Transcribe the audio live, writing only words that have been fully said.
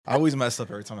I always mess up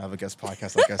every time I have a guest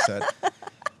podcast, like I said.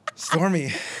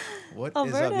 Stormie, what is up?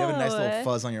 You have a nice little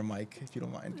fuzz on your mic, if you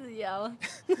don't mind. Yeah.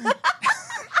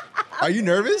 Are you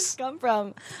nervous? Come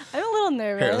from? I'm a little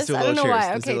nervous. Here, let's do a I little don't know cheers.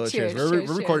 why. Let's do a Okay, little cheers. cheers.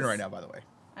 We're recording right now, by the way.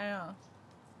 I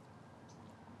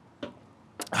know.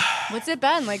 What's it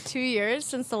been? Like 2 years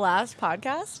since the last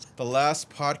podcast? The last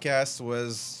podcast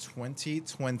was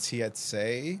 2020, I'd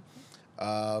say.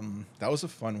 That was a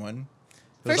fun one.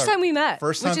 First time we met.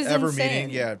 First time which is ever insane.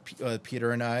 meeting. Yeah, Peter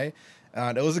and I.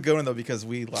 It was a good one, though, because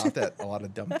we laughed at a lot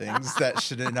of dumb things that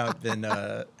shouldn't have been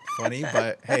funny.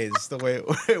 But, hey, this is the way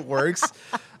it works.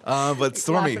 But,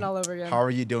 Stormie, all over again. how are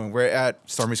you doing? We're at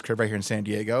Stormie's crib right here in San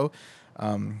Diego.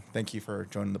 Thank you for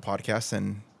joining the podcast.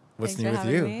 And what's Thanks new for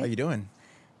with you? having me. How you doing?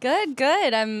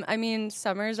 Good. I mean,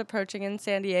 summer's approaching in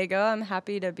San Diego. I'm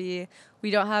happy to be. We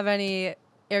don't have any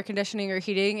air conditioning or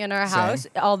heating in our house,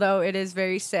 although it is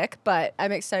very sick, but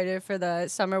I'm excited for the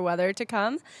summer weather to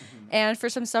come and for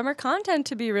some summer content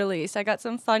to be released. I got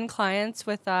some fun clients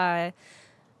with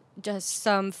just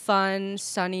some fun,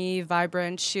 sunny,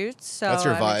 vibrant shoots. So That's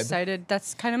your I'm vibe. excited.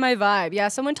 That's kind of my vibe. Yeah,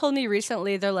 someone told me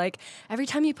recently, they're like, every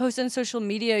time you post on social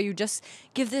media, you just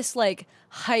give this like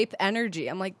hype energy.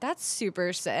 I'm like, that's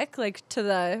super sick. Like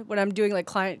when I'm doing like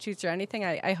client shoots or anything,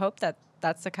 I hope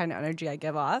that's the kind of energy I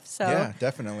give off. So yeah,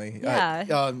 definitely.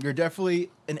 Yeah. You're definitely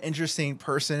an interesting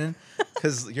person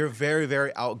because you're very,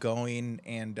 very outgoing,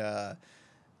 and I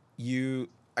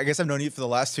guess I've known you for the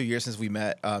last 2 years since we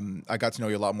met. I got to know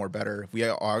you a lot more better.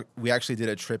 We actually did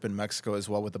a trip in Mexico as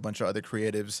well with a bunch of other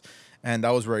creatives, and that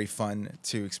was very fun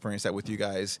to experience that with you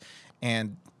guys.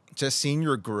 And just seeing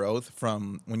your growth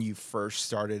from when you first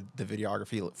started the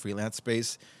videography freelance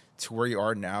space to where you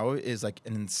are now is like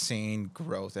an insane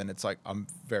growth, and it's like I'm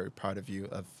very proud of you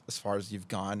as far as you've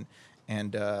gone,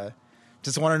 and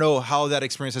just want to know how that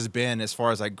experience has been as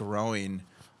far as like growing.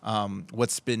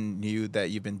 What's been new that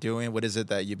you've been doing? What is it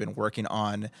that you've been working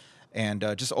on? And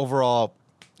just overall,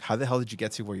 how the hell did you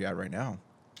get to where you're at right now?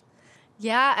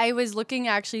 Yeah, I was looking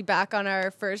actually back on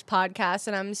our first podcast,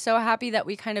 and I'm so happy that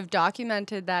we kind of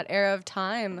documented that era of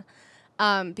time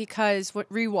because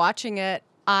rewatching it,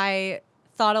 I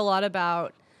thought a lot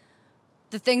about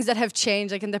the things that have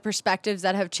changed, like in the perspectives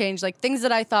that have changed, like things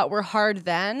that I thought were hard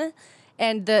then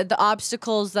and the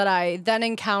obstacles that I then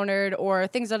encountered or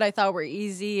things that I thought were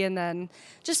easy, and then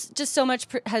just so much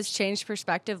has changed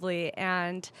perspectively.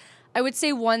 And I would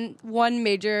say one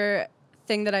major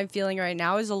thing that I'm feeling right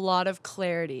now is a lot of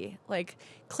clarity, like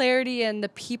clarity in the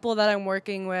people that I'm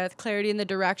working with, clarity in the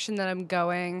direction that I'm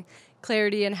going,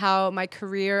 clarity in how my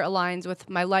career aligns with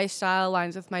my lifestyle,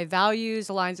 aligns with my values,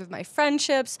 aligns with my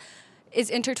friendships,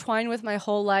 is intertwined with my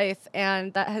whole life.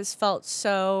 And that has felt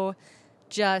so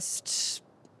just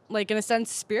like in a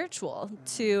sense spiritual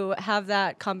to have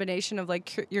that combination of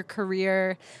like your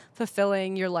career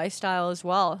fulfilling your lifestyle as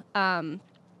well.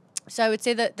 So I would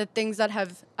say that the things that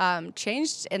have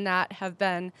changed in that have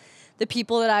been the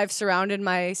people that I've surrounded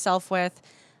myself with,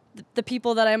 the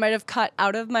people that I might have cut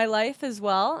out of my life as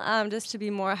well, just to be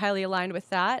more highly aligned with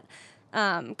that.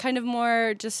 Kind of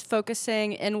more just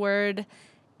focusing inward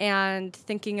and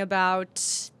thinking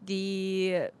about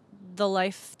the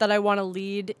life that I want to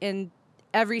lead in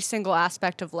every single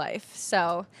aspect of life.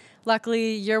 So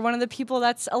luckily you're one of the people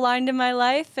that's aligned in my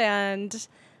life, and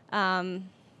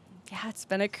yeah, it's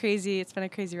been a crazy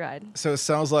ride. So it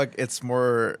sounds like it's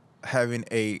more having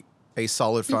a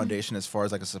solid foundation as far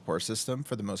as like a support system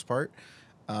for the most part.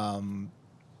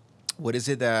 What is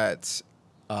it that,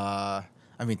 I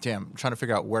mean, damn, I'm trying to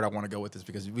figure out where I want to go with this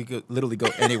because we could literally go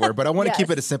anywhere, but I want to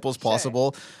keep it as simple as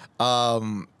possible.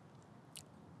 Sure.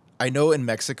 I know in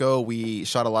Mexico we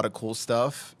shot a lot of cool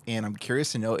stuff, and I'm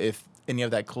curious to know if any of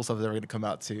that cool stuff is ever going to come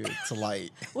out to light.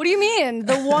 What do you mean?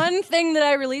 The one thing that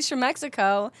I released from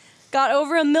Mexico got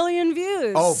over 1 million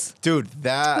views. Oh, dude,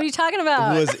 that what are you talking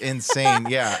about? Was insane.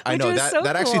 Yeah, I know that so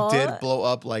that cool. actually did blow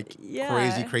up like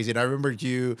crazy. And I remember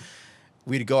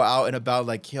we'd go out and about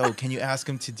like, yo, can you ask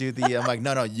him to do the? I'm like,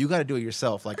 no, you got to do it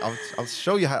yourself. Like, I'll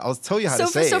show you how. I'll tell you how to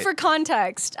say it. So for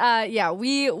context,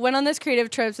 we went on this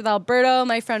creative trips with Alberto,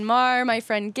 my friend Mar, my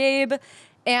friend Gabe.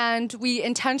 And we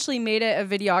intentionally made it a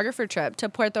videographer trip to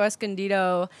Puerto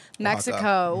Escondido,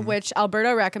 Mexico, which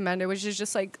Alberto recommended, which is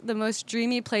just like the most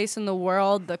dreamy place in the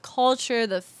world. The culture,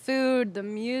 the food, the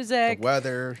music, the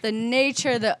weather, the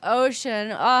nature, the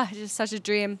ocean. Oh, just such a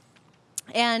dream.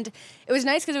 And it was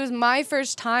nice because it was my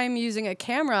first time using a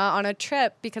camera on a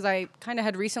trip because I kind of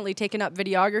had recently taken up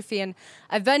videography. And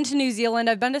I've been to New Zealand.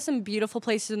 I've been to some beautiful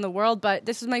places in the world, but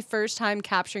this was my first time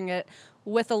capturing it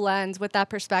with a lens, with that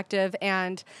perspective.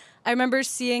 And I remember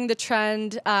seeing the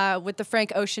trend with the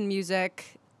Frank Ocean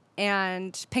music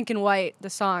and Pink and White, the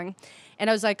song. And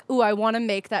I was like, ooh, I want to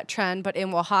make that trend, but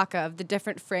in Oaxaca, of the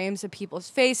different frames of people's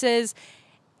faces.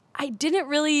 I didn't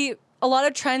really, a lot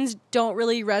of trends don't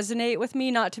really resonate with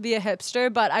me, not to be a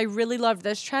hipster, but I really loved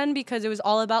this trend because it was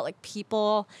all about like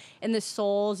people and the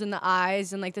souls and the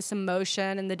eyes and like this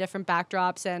emotion and the different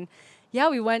backdrops. And yeah,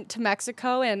 we went to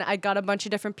Mexico and I got a bunch of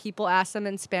different people, asked them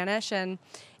in Spanish. And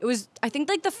it was, I think,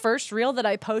 like the first reel that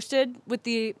I posted with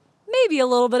the maybe a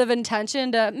little bit of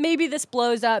intention to maybe this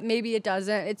blows up, maybe it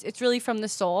doesn't. It's really from the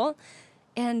soul.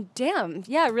 And damn,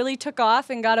 yeah, it really took off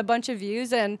and got a bunch of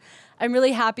views. And I'm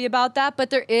really happy about that. But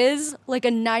there is like a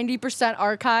 90%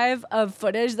 archive of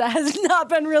footage that has not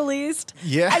been released.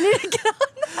 Yeah. I need to get on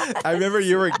that. I remember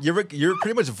you're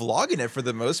pretty much vlogging it for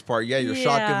the most part. Yeah, your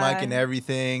shotgun mic and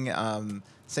everything.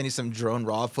 Send you some drone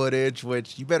raw footage,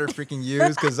 which you better freaking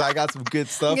use because I got some good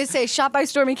stuff. I'm gonna say shot by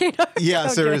Stormie K. Yeah,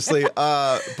 seriously.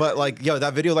 But like, yo,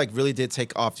 that video like really did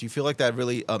take off. Do you feel like that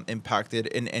really impacted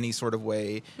in any sort of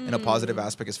way in a positive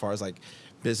aspect as far as like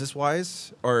business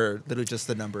wise, or literally just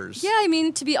the numbers? Yeah, I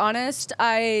mean, to be honest,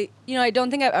 I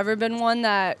don't think I've ever been one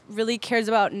that really cares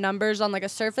about numbers on like a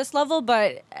surface level.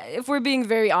 But if we're being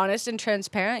very honest and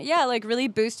transparent, yeah, like really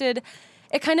boosted.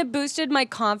 It kind of boosted my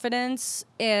confidence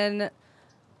in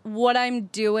what I'm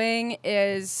doing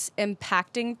is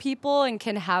impacting people and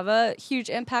can have a huge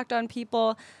impact on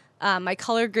people. My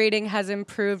color grading has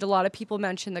improved. A lot of people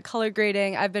mention the color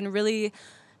grading. I've been really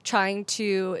trying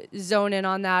to zone in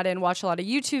on that and watch a lot of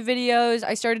YouTube videos.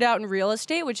 I started out in real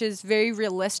estate, which is very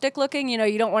realistic looking. You know,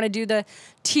 you don't want to do the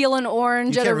teal and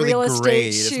orange at a real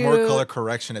estate shoot. It's more color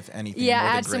correction, if anything. Yeah,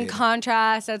 add some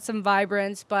contrast, add some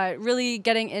vibrance, but really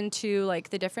getting into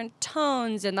like the different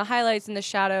tones and the highlights and the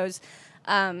shadows.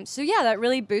 So yeah, that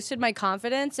really boosted my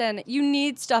confidence, and you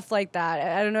need stuff like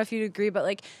that. I don't know if you'd agree, but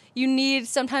like you need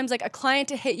sometimes like a client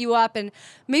to hit you up, and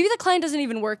maybe the client doesn't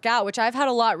even work out, which I've had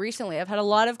a lot recently. I've had a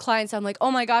lot of clients. I'm like, oh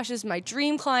my gosh, this is my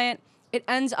dream client. It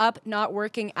ends up not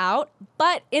working out.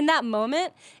 But in that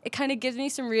moment, it kind of gives me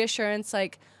some reassurance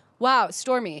like, wow,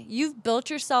 Stormie, you've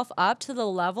built yourself up to the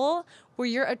level where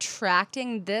you're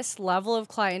attracting this level of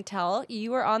clientele.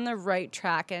 You are on the right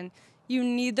track, and you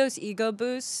need those ego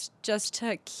boosts just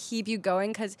to keep you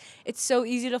going, because it's so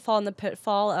easy to fall in the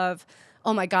pitfall of,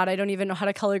 oh my God, I don't even know how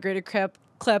to color grade a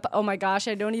clip. Oh my gosh,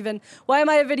 why am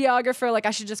I a videographer? Like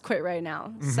I should just quit right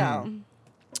now. Mm-hmm. So.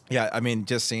 Yeah, I mean,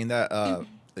 just seeing that,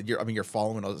 your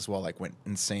following as well, like went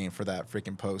insane for that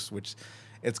freaking post, which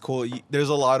it's cool. There's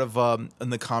a lot of, in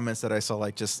the comments that I saw,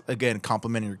 like just, again,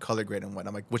 complimenting your color grade and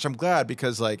whatnot. Which I'm glad,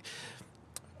 because like,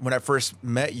 when I first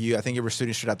met you, I think you were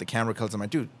shooting straight out the camera colors. I'm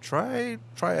like, dude, try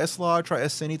S-Log, try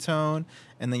S-Cinetone.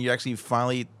 And then you actually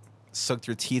finally sucked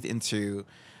your teeth into,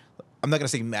 I'm not going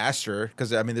to say master,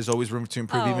 because I mean, there's always room to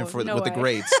improve even with the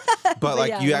grades. But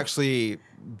like you actually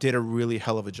did a really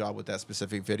hell of a job with that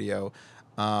specific video.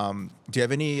 Do you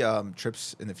have any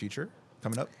trips in the future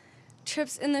coming up?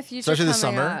 Trips in the future especially this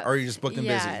summer? Up. Or are you just booked and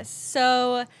busy?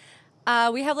 So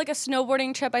we have like a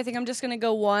snowboarding trip. I think I'm just going to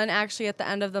go one actually at the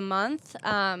end of the month.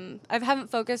 I haven't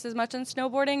focused as much on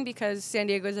snowboarding because San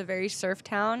Diego is a very surf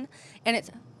town and it's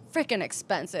freaking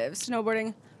expensive.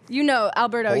 Snowboarding. You know,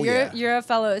 Alberto, you're a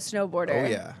fellow snowboarder. Oh,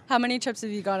 yeah. How many trips have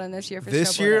you gone on this year for snowboarding?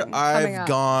 This year I've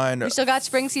gone. We still got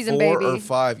spring season, 4 baby. or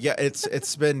 5. Yeah,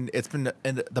 it's been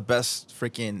the best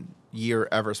freaking year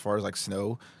ever as far as like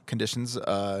snow conditions.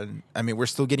 I mean, we're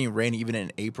still getting rain even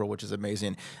in April, which is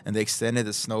amazing. And they extended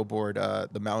the snowboard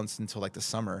the mountains until like the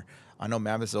summer. I know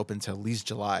Mammoth is open till at least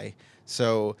July.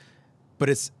 So, but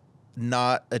it's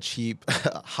not a cheap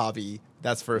hobby.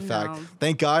 That's for a fact.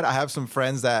 Thank God I have some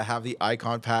friends that have the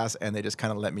Icon Pass and they just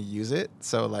kind of let me use it.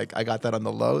 So like I got that on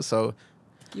the low. So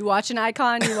you watch an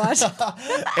Icon, you watch.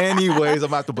 Anyways, I'm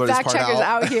about to put this part fact checkers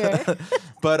out here.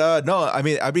 But no, I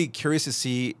mean, I'd be curious to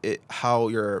see how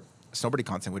your snowboarding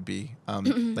content would be.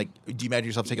 Like, do you imagine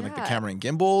yourself taking like the camera and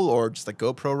gimbal, or just like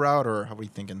GoPro route, or how are you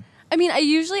thinking? I mean, I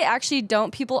usually actually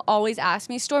don't. People always ask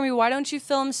me, Stormie, why don't you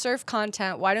film surf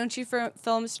content? Why don't you film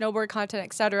snowboard content,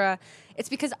 etc.? It's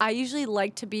because I usually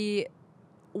like to be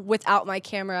without my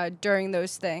camera during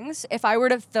those things. If I were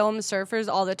to film surfers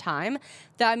all the time,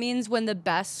 that means when the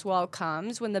best swell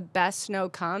comes, when the best snow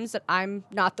comes, that I'm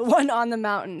not the one on the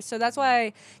mountain. So that's why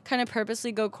I kind of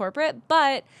purposely go corporate.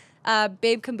 But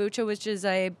Babe Kombucha, which is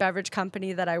a beverage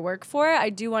company that I work for, I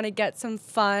do want to get some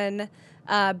fun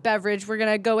beverage. We're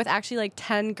going to go with actually like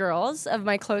 10 girls of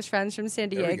my close friends from San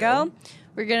Diego.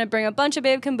 We're going to bring a bunch of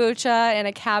Babe Kombucha in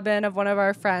a cabin of one of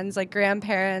our friends, like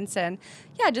grandparents, and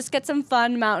yeah, just get some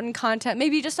fun mountain content,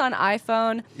 maybe just on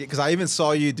iPhone. Yeah, because I even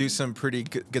saw you do some pretty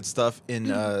good stuff in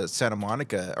Santa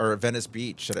Monica, or Venice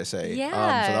Beach, should I say.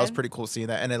 Yeah. So that was pretty cool seeing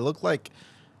that. And it looked like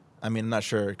I mean, I'm not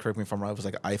sure. Correct me if I'm wrong. It was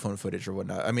like iPhone footage or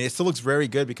whatnot. I mean, it still looks very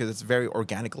good because it's very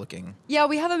organic looking. Yeah,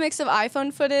 we have a mix of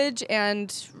iPhone footage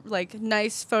and like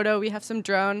nice photo. We have some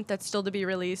drone that's still to be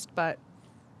released, but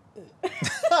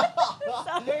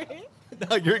sorry.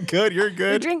 No, you're good. You're We're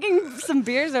good. drinking some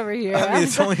beers over here. I mean,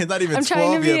 it's not even I'm 12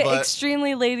 trying to be yet, but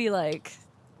extremely ladylike.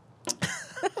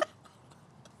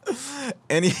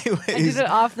 I did anyways. it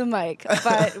off the mic,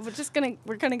 but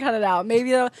we're gonna cut it out.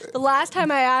 Maybe the last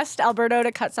time I asked Alberto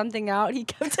to cut something out, he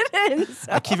kept it in.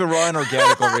 So. I keep it raw and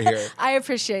organic over here. I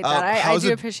appreciate that. I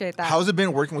do appreciate that. How's it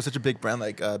been working with such a big brand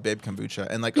like Babe Kombucha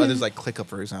and like others like ClickUp,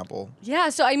 for example? Yeah,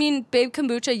 so I mean, Babe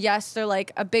Kombucha, yes, they're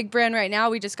like a big brand right now.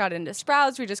 We just got into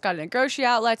Sprouts, we just got into grocery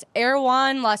outlets.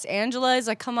 Erewhon, Los Angeles,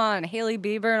 like come on, Hailey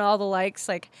Bieber and all the likes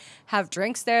like have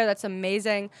drinks there. That's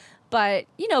amazing. But,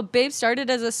 you know, Babe started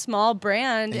as a small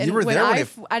brand. And you were there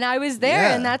and I was there,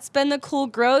 Yeah. and that's been the cool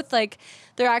growth. Like,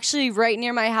 they're actually right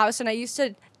near my house, and I used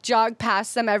to jog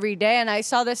past them every day, and I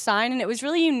saw this sign, and it was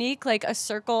really unique. Like, a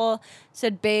circle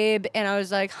said Babe, and I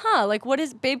was like, like, what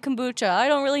is Babe Kombucha? I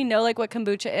don't really know, like, what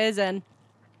kombucha is, and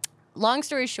long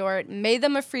story short, made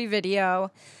them a free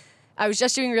video. I was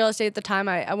just doing real estate at the time.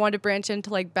 I wanted to branch into,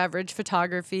 like, beverage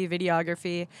photography,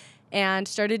 videography, and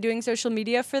started doing social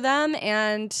media for them.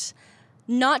 And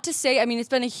not to say, I mean, it's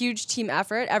been a huge team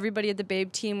effort. Everybody at the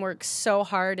Babe team works so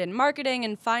hard in marketing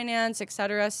and finance, et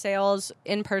cetera, sales,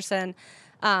 in person.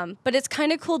 But it's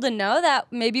kind of cool to know that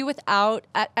maybe without,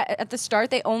 at the start,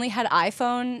 they only had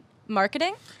iPhone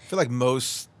marketing. I feel like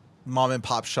most mom and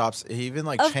pop shops, even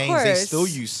like Of chains, they course. still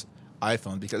use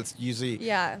iPhone because it's usually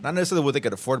Yeah. not necessarily what they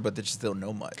could afford, but they just don't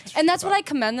know much. And that's what I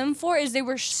commend them for, is they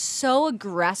were so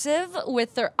aggressive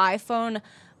with their iPhone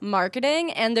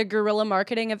marketing and their guerrilla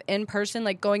marketing of in person,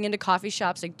 like going into coffee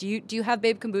shops. Like, do you have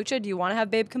Babe Kombucha? Do you want to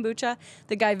have Babe Kombucha?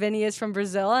 The guy Vinny is from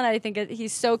Brazil, and I think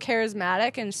he's so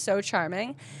charismatic and so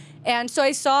charming. And so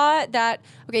I saw that,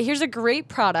 okay, here's a great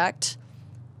product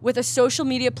with a social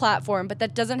media platform, but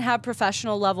that doesn't have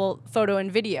professional level photo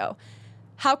and video.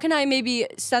 How can I maybe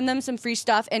send them some free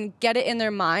stuff and get it in their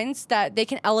minds that they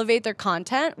can elevate their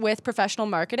content with professional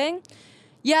marketing?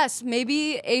 Yes,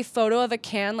 maybe a photo of a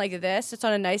can like this, it's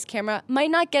on a nice camera, might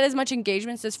not get as much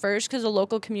engagements as first because the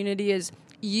local community is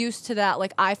used to that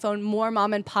like iPhone, more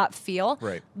mom and pop feel.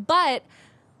 Right. But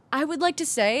I would like to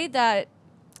say that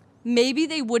maybe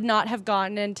they would not have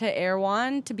gotten into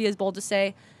Erewhon, to be as bold to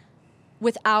say,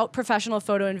 without professional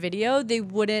photo and video, they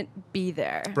wouldn't be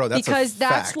there. Bro, that's a because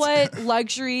that's fact. what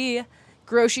luxury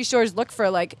grocery stores look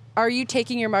for. Like, are you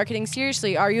taking your marketing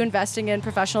seriously? Are you investing in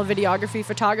professional videography,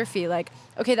 photography? Like,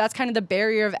 okay, that's kind of the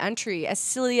barrier of entry, as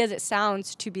silly as it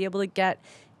sounds, to be able to get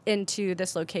into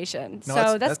this location. No,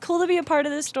 so that's cool to be a part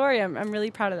of this story. I'm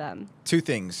really proud of them. Two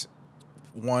things.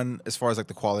 One, as far as like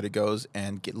the quality goes,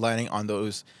 and landing on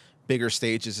those bigger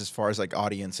stages as far as like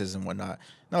audiences and whatnot.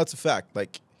 No, it's a fact.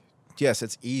 Like, yes,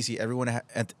 it's easy. Everyone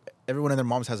and their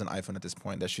moms has an iPhone at this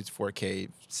point that shoots 4K,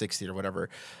 60 or whatever.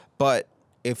 But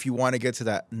if you want to get to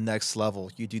that next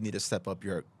level, you do need to step up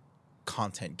your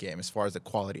content game as far as the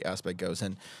quality aspect goes.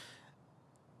 And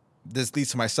this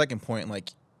leads to my second point.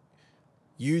 Like,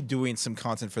 you doing some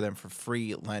content for them for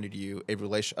free landed you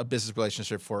a business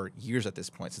relationship for years at this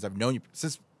point.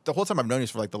 Since the whole time I've known you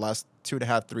for like the last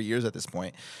 2.5, 3 years at this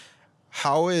point.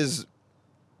 How is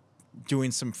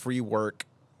doing some free work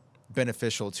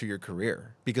beneficial to your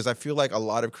career? Because I feel like a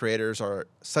lot of creators are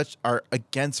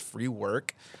against free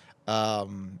work.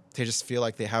 They just feel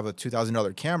like they have a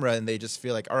 $2,000 camera and they just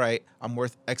feel like, all right, I'm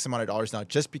worth X amount of dollars now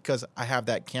just because I have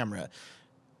that camera.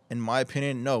 In my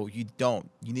opinion, no, you don't.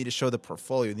 You need to show the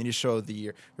portfolio. You need to show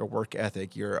your work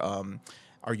ethic.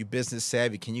 Are you business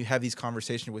savvy? Can you have these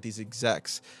conversations with these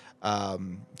execs?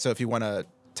 So if you want to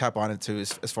tap on it too,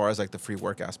 as far as like the free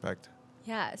work aspect.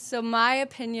 Yeah, so my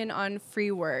opinion on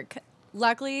free work.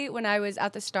 Luckily, when I was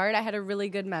at the start, I had a really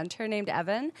good mentor named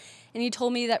Evan, and he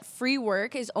told me that free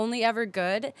work is only ever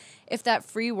good if that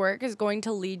free work is going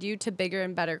to lead you to bigger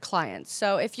and better clients.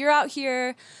 So if you're out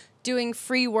here doing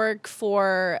free work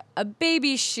for a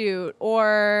baby shoot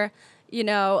or, you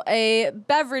know, a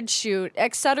beverage shoot,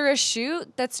 etc.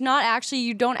 shoot,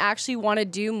 you don't actually want to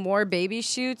do more baby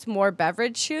shoots, more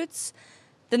beverage shoots,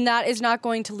 then that is not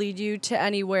going to lead you to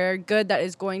anywhere good that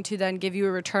is going to then give you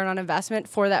a return on investment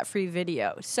for that free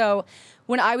video. So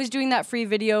when I was doing that free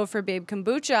video for Babe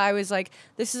Kombucha, I was like,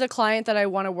 this is a client that I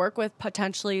want to work with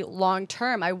potentially long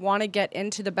term. I want to get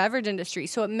into the beverage industry.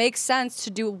 So it makes sense to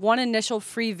do one initial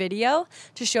free video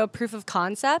to show proof of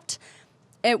concept,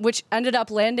 which ended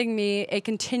up landing me a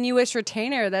continuous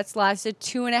retainer that's lasted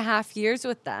 2.5 years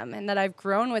with them and that I've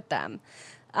grown with them.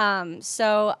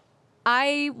 So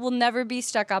I will never be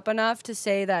stuck up enough to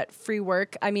say that free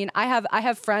work. I mean, I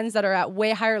have friends that are at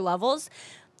way higher levels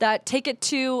that take it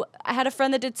to. I had a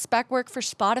friend that did spec work for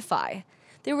Spotify.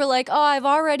 They were like, "Oh, I've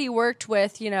already worked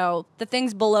with, the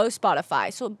things below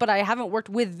Spotify. So, but I haven't worked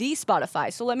with the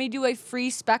Spotify. So let me do a free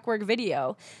spec work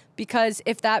video, because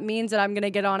if that means that I'm going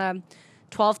to get on a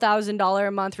 $12,000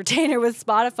 a month retainer with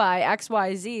Spotify,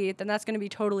 XYZ, then that's going to be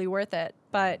totally worth it."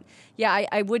 But yeah,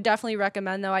 I would definitely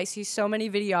recommend, though. I see so many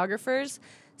videographers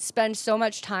spend so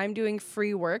much time doing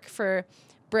free work for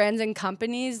brands and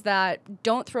companies that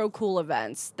don't throw cool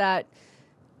events, that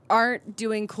aren't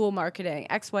doing cool marketing,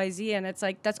 XYZ. And it's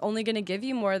like, that's only going to give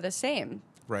you more of the same.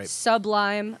 Right.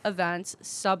 Sublime events,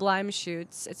 sublime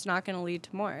shoots. It's not going to lead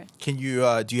to more. Can you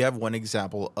do you have one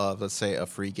example of, let's say, a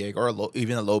free gig or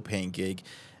even a low paying gig,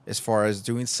 as far as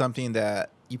doing something that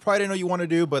you probably didn't know you want to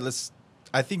do, but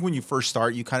I think when you first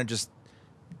start, you kind of just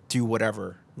do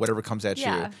whatever comes at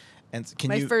you. And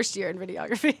my first year in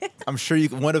videography. I'm sure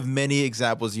one of many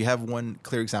examples. You have one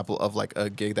clear example of like a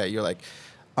gig that you're like,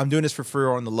 I'm doing this for free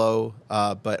or on the low,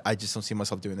 but I just don't see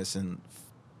myself doing this in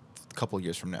a couple of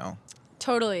years from now.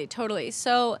 Totally.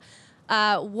 So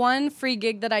one free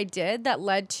gig that I did that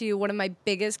led to one of my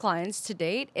biggest clients to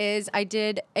date is I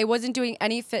wasn't doing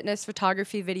any fitness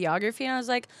photography, videography. And I was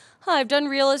like, I've done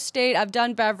real estate, I've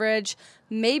done beverage.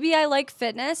 Maybe I like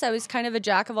fitness. I was kind of a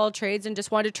jack of all trades and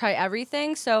just wanted to try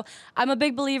everything. So I'm a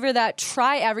big believer that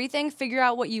try everything, figure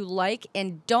out what you like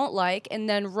and don't like, and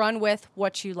then run with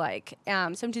what you like.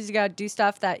 Sometimes you got to do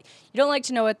stuff that you don't like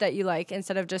to know what that you like,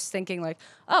 instead of just thinking like,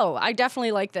 oh, I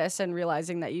definitely like this, and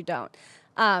realizing that you don't.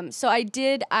 So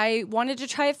I wanted to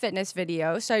try a fitness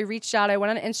video. So I reached out, I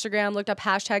went on Instagram, looked up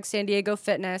hashtag San Diego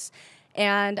Fitness,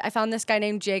 and I found this guy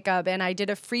named Jacob, and I did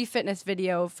a free fitness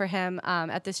video for him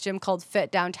at this gym called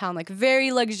Fit downtown, like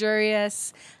very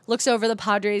luxurious, looks over the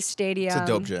Padres Stadium. It's a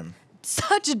dope gym.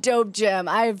 Such a dope gym.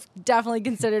 I've definitely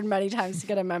considered many times to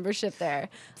get a membership there.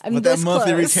 But that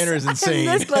monthly retainer is insane.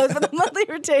 I'm this close, but the monthly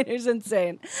retainer is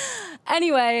insane.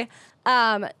 Anyway,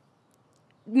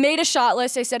 made a shot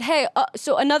list. I said, hey,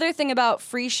 so another thing about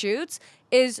free shoots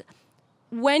is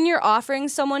when you're offering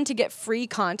someone to get free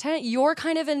content, you're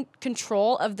kind of in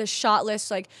control of the shot list.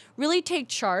 Like, really take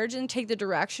charge and take the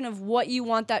direction of what you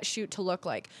want that shoot to look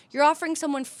like. You're offering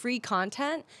someone free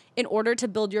content in order to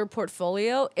build your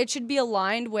portfolio. It should be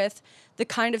aligned with the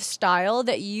kind of style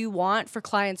that you want for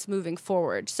clients moving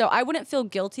forward. So I wouldn't feel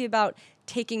guilty about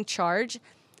taking charge.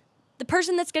 The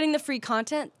person that's getting the free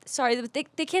content,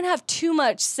 they can't have too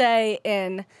much say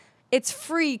in it's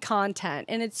free content,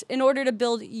 and it's in order to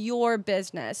build your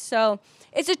business. So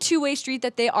it's a two-way street,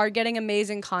 that they are getting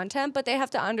amazing content, but they have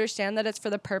to understand that it's for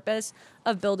the purpose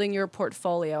of building your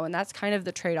portfolio, and that's kind of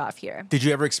the trade-off here. Did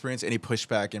you ever experience any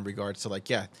pushback in regards to like,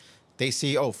 they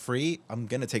see, free, I'm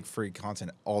going to take free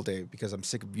content all day because I'm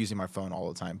sick of using my phone all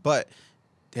the time. But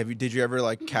did you ever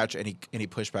like catch any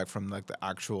pushback from like the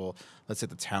actual, let's say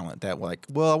the talent that like,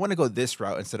 well, I want to go this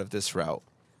route instead of this route?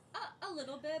 A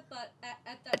little bit, but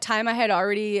at that time I had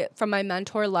already, from my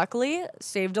mentor, luckily,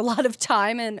 saved a lot of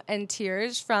time and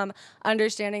tears from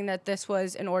understanding that this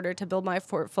was in order to build my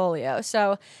portfolio.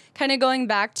 So kind of going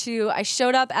back to, I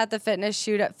showed up at the fitness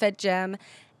shoot at Fit Gym,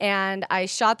 and I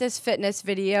shot this fitness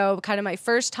video, kind of my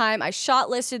first time. I shot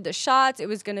listed the shots. It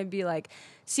was going to be like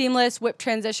seamless whip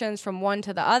transitions from one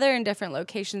to the other in different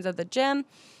locations of the gym.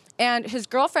 And his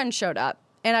girlfriend showed up.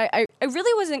 And I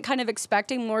really wasn't kind of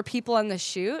expecting more people on the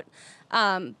shoot,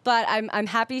 but I'm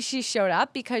happy she showed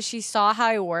up, because she saw how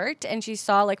I worked, and she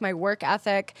saw like my work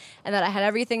ethic, and that I had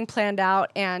everything planned out.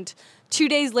 And 2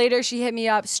 days later, she hit me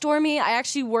up, Stormie, I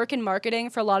actually work in marketing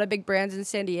for a lot of big brands in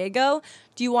San Diego.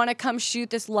 Do you want to come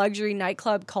shoot this luxury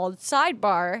nightclub called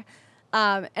Sidebar?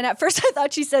 And at first I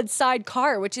thought she said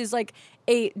Sidecar, which is like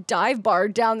a dive bar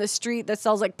down the street that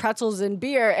sells like pretzels and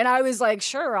beer. And I was like,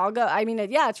 sure, I'll go. I mean,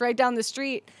 yeah, it's right down the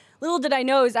street. Little did I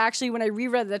know, is actually when I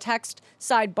reread the text,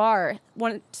 Sidebar,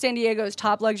 one of San Diego's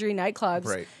top luxury nightclubs.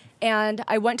 Right. And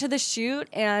I went to the shoot,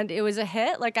 and it was a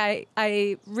hit. Like,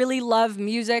 I really love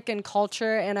music and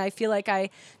culture, and I feel like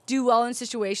I do well in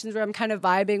situations where I'm kind of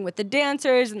vibing with the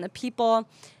dancers and the people.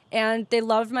 And they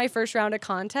loved my first round of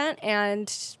content.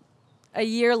 And a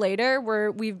year later,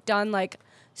 we've done like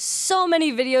so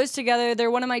many videos together. They're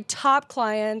one of my top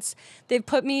clients. They've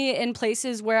put me in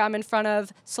places where I'm in front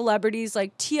of celebrities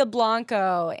like Tia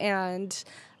Blanco and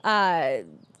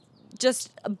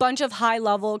just a bunch of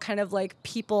high-level kind of like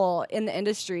people in the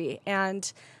industry.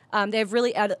 And they've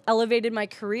really elevated my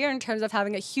career in terms of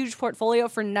having a huge portfolio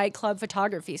for nightclub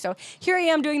photography. So here I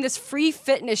am doing this free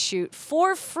fitness shoot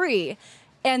for free.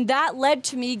 And that led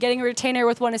to me getting a retainer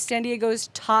with one of San Diego's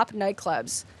top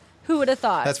nightclubs. Who would have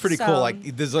thought? That's pretty cool.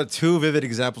 Like, there's two vivid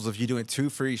examples of you doing 2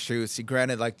 free shoots.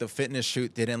 Granted, like the fitness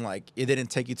shoot didn't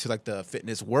take you to like the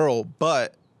fitness world,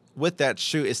 but with that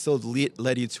shoot, it still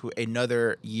led you to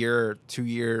another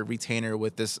 2-year retainer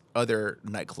with this other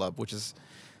nightclub, which is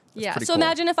yeah. So cool.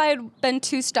 Imagine if I had been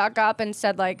too stuck up and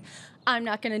said like, I'm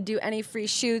not gonna do any free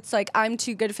shoots. Like, I'm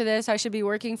too good for this. I should be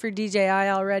working for DJI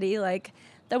already. Like,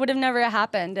 that would have never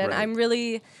happened. And I'm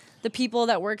really, the people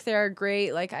that work there are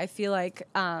great. Like, I feel like,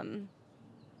 I'm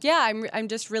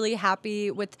just really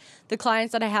happy with the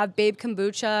clients that I have. Babe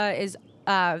Kombucha is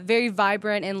very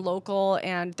vibrant and local,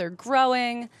 and they're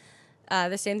growing.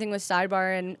 The same thing with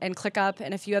Sidebar and ClickUp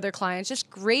and a few other clients. Just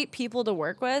great people to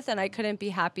work with, and I couldn't be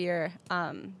happier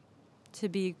to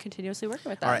be continuously working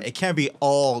with them. All right, it can't be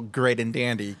all great and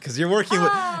dandy because you're working with.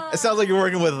 It sounds like you're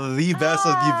working with the best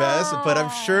of the best, but I'm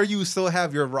sure you still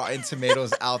have your rotten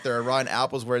tomatoes out there, rotten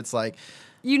apples, where it's like.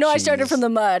 I started from the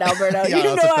mud, Alberto. Yeah,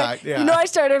 that's a fact. Yeah. I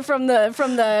started from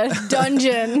the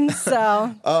dungeon.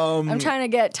 So I'm trying to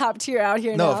get top tier out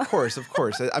here now. No, of course.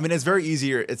 I mean, it's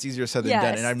easier said than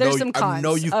done. And I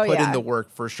know you've put in the work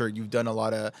for sure. You've done a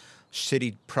lot of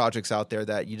shitty projects out there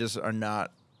that you just are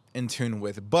not in tune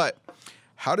with. But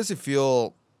how does it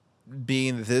feel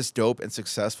being this dope and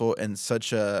successful in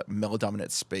such a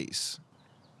male-dominant space?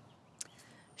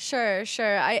 Sure.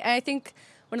 I think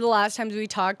one of the last times we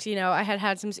talked, I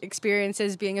had some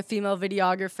experiences being a female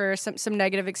videographer, some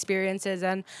negative experiences.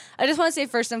 And I just want to say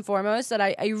first and foremost that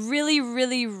I really,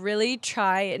 really, really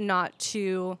try not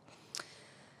to,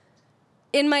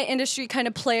 in my industry, kind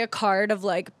of play a card of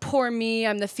like, poor me,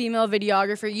 I'm the female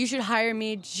videographer. You should hire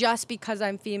me just because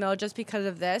I'm female, just because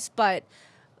of this. But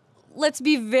let's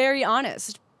be very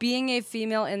honest. Being a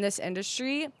female in this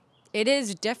industry, it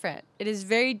is different. It is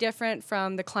very different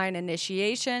from the client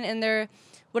initiation. And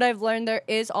what I've learned, there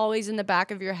is always in the back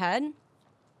of your head,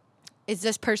 is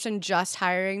this person just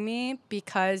hiring me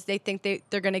because they think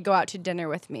they're going to go out to dinner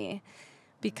with me,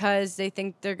 because they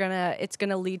think it's going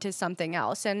to lead to something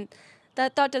else. And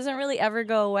that thought doesn't really ever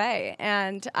go away.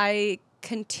 And I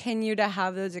continue to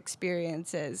have those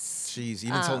experiences. Jeez,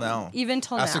 even till now. Even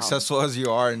till now. As successful as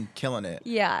you are and killing it.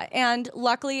 Yeah, and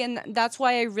luckily, and that's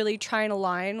why I really try and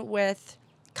align with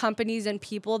companies and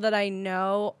people that I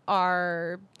know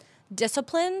are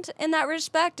disciplined in that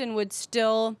respect and would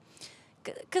still,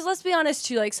 because let's be honest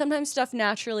too, like sometimes stuff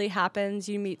naturally happens.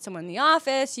 You meet someone in the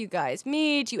office, you guys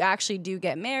meet, you actually do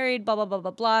get married, blah, blah, blah,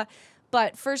 blah, blah.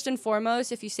 But first and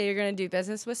foremost, if you say you're going to do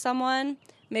business with someone,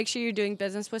 make sure you're doing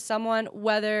business with someone,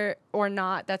 whether or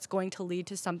not that's going to lead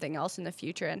to something else in the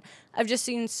future. And I've just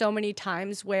seen so many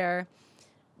times where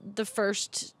the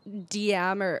first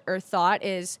DM or thought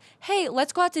is, hey,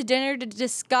 let's go out to dinner to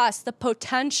discuss the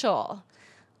potential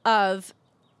of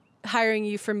hiring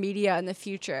you for media in the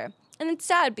future. And it's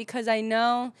sad because I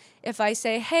know if I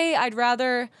say, hey, I'd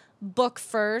rather book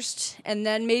first and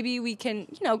then maybe we can,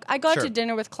 I go out to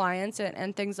dinner with clients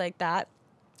and things like that,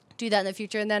 do that in the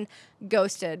future, and then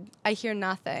ghosted. I hear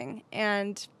nothing.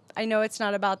 And I know it's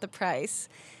not about the price.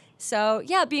 So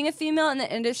yeah, being a female in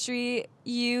the industry,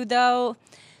 though,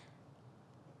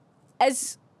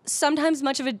 as sometimes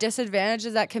much of a disadvantage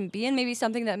as that can be, and maybe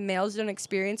something that males don't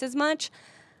experience as much,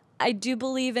 I do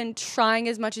believe in trying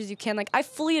as much as you can. Like, I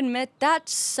fully admit that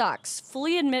sucks.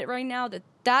 Fully admit right now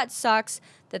that sucks,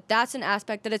 that's an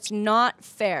aspect, that it's not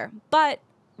fair. But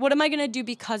what am I going to do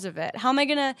because of it? How am I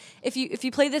going to, if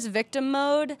you play this victim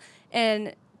mode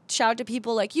and shout to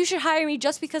people like, you should hire me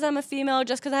just because I'm a female,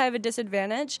 just because I have a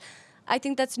disadvantage, I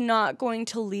think that's not going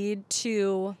to lead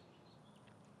to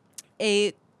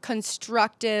a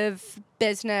constructive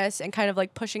business and kind of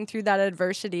like pushing through that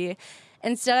adversity.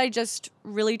 Instead, I just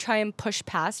really try and push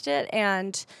past it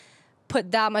and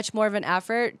put that much more of an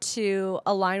effort to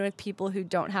align with people who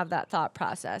don't have that thought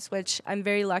process, which I'm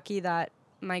very lucky that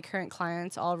my current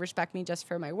clients all respect me just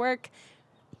for my work,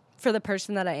 for the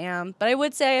person that I am. But I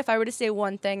would say, if I were to say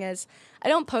one thing, is I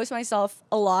don't post myself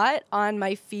a lot on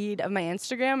my feed of my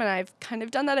Instagram, and I've kind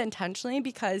of done that intentionally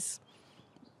because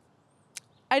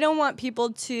I don't want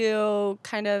people to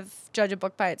kind of judge a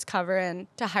book by its cover and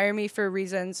to hire me for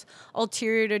reasons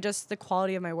ulterior to just the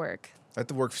quality of my work. Let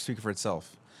the work speak for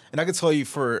itself. And I can tell you,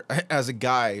 as a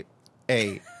guy,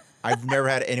 I've never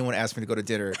had anyone ask me to go to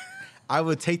dinner. I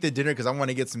would take the dinner because I want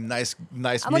to get some nice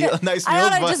meals. I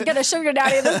don't just get a sugar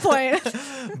daddy at this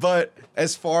point. But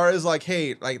as far as like,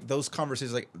 hey, like those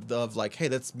conversations hey,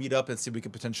 let's meet up and see if we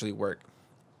could potentially work.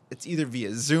 It's either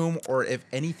via Zoom or, if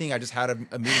anything, I just had a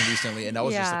meeting recently, and that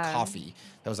was just a coffee.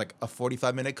 That was like a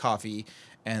 45-minute coffee,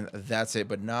 and that's it.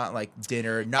 But not like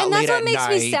dinner, not late at night. And that's what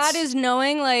makes me sad is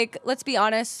knowing, like, let's be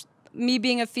honest, me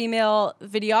being a female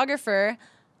videographer,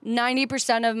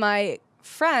 90% of my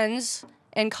friends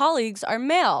and colleagues are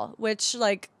male, which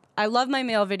like I love my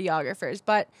male videographers,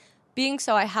 but being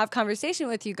so, I have conversation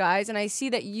with you guys and I see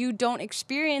that you don't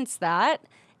experience that,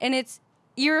 and it's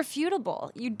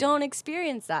irrefutable. You don't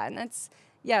experience that, and that's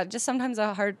just sometimes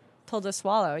a hard pill to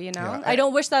swallow, you know? Yeah, I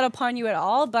don't wish that upon you at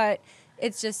all, but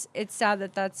it's sad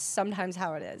that that's sometimes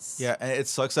how it is. Yeah, and it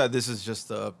sucks that this is just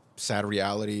the sad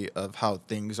reality of how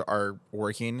things are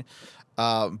working.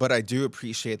 But I do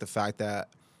appreciate the fact that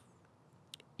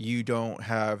you don't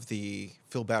have the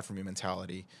feel bad for me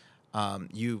mentality.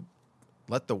 You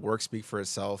let the work speak for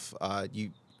itself.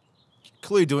 You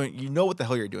clearly doing, you know what the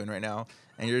hell you're doing right now,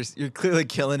 and you're clearly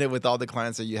killing it with all the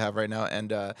clients that you have right now.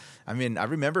 And I mean, I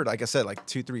remember, like I said, like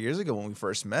 2-3 years ago when we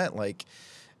first met, like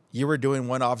you were doing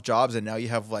one-off jobs, and now you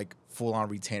have like full-on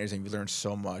retainers, and you learned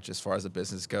so much as far as the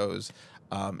business goes.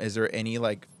 Is there any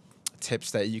like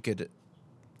tips that you could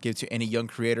give to any young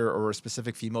creator or a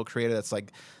specific female creator that's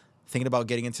like thinking about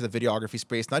getting into the videography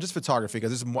space, not just photography,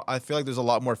 because there's more, I feel like there's a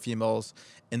lot more females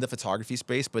in the photography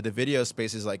space, but the video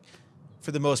space is like,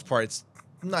 for the most part, it's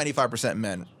 95%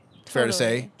 men. Fair to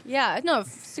say? Yeah, no,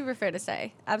 super fair to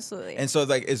say. Absolutely. And so,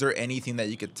 like, is there anything that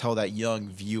you could tell that young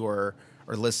viewer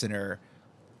or listener,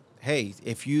 hey,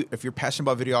 if you're passionate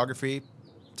about videography,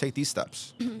 take these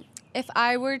steps? If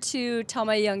I were to tell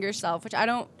my younger self, which I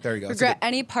don't regret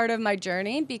any part of my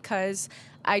journey, because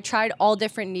I tried all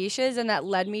different niches, and that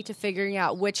led me to figuring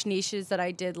out which niches that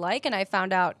I did like, and I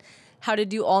found out how to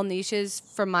do all niches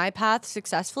for my path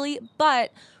successfully.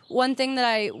 But one thing that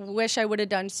I wish I would have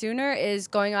done sooner is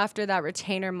going after that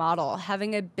retainer model,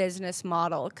 having a business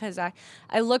model, because I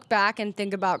look back and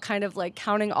think about kind of like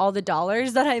counting all the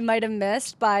dollars that I might have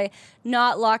missed by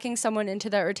not locking someone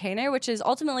into that retainer, which is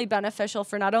ultimately beneficial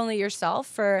for not only yourself,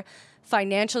 for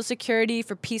financial security,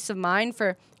 for peace of mind,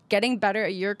 for getting better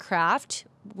at your craft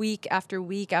week after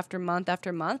week after month,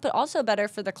 but also better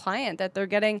for the client, that they're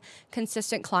getting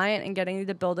consistent client and getting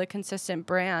to build a consistent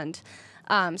brand.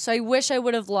 So I wish I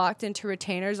would have locked into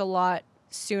retainers a lot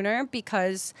sooner,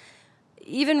 because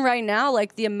even right now,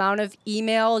 like the amount of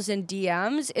emails and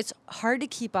DMs, it's hard to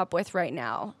keep up with right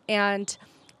now. And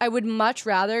I would much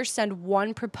rather send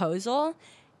one proposal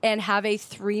and have a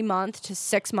 3-month to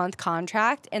 6-month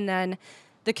contract, and then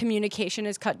the communication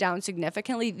is cut down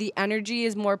significantly. The energy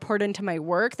is more poured into my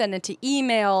work than into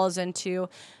emails and to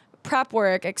prep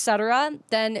work, etc.,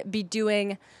 than be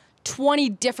doing 20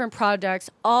 different projects,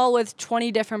 all with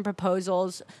 20 different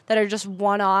proposals that are just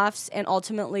one-offs and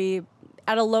ultimately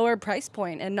at a lower price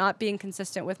point and not being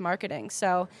consistent with marketing.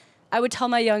 So I would tell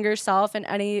my younger self and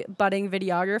any budding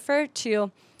videographer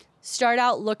to start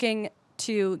out looking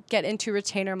to get into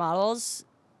retainer models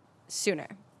sooner.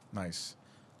 Nice.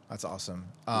 That's awesome.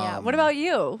 Yeah. What about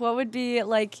you? What would be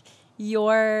like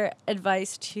your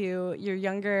advice to your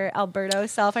younger Alberto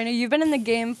self? I know you've been in the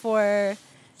game for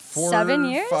 7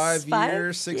 years, 5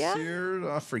 years, 6 years.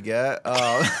 I forget.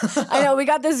 I know we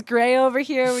got this gray over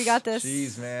here. We got this.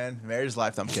 Jeez, man, marriage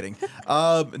life. I'm kidding.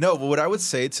 No, but what I would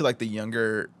say to like the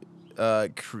younger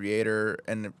creator,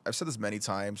 and I've said this many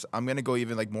times, I'm gonna go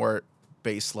even like more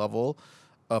base level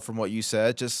from what you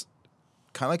said. Just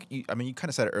kind of like you kind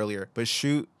of said it earlier, but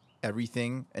shoot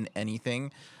everything and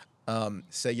anything.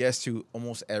 Say yes to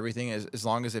almost everything as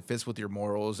long as it fits with your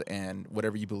morals and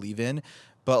whatever you believe in.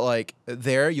 But like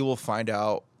there, you will find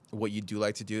out what you do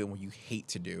like to do and what you hate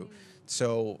to do.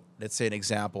 So let's say an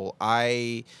example.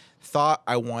 I thought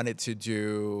I wanted to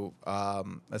do,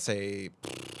 let's say,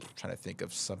 I'm trying to think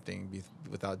of something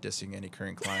without dissing any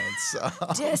current clients.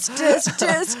 Diss,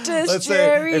 let's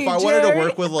Jerry, say if I wanted to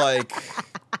work with like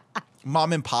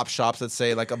mom and pop shops, let's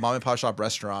say like a mom and pop shop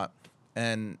restaurant,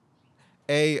 and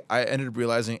I ended up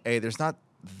realizing, there's not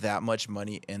that much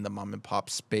money in the mom and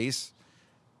pop space,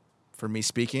 for me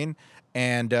speaking,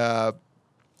 and I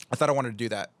thought I wanted to do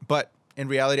that. But in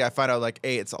reality, I found out like,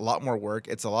 it's a lot more work.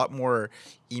 It's a lot more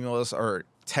emails or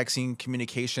texting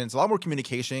communications, a lot more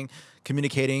communicating,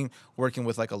 working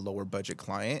with like a lower budget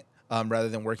client, rather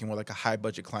than working with like a high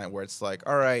budget client where it's like,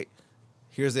 all right,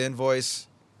 here's the invoice.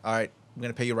 All right, I'm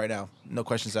going to pay you right now. No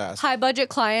questions asked. High budget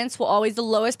clients will always, the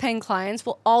lowest paying clients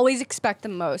will always expect the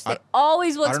most. They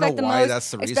always will expect the most. That's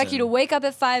the reason. Expect you to wake up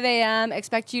at 5 a.m.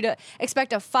 Expect a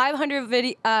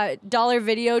 $500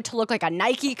 video to look like a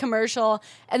Nike commercial.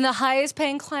 And the highest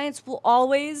paying clients will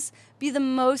always be the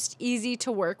most easy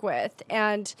to work with.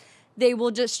 And they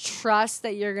will just trust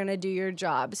that you're going to do your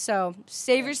job. So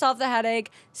save yourself the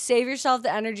headache, save yourself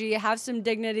the energy, have some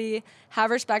dignity, have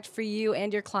respect for you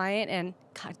and your client, and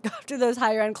God, go after those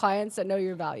higher end clients that know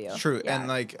your value. True. Yeah. And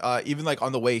like, even like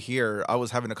on the way here, I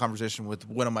was having a conversation with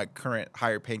one of my current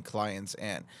higher paid clients,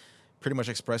 and pretty much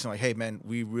expressing like, hey man,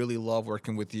 we really love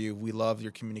working with you. We love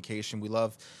your communication. We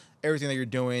love everything that you're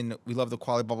doing. We love the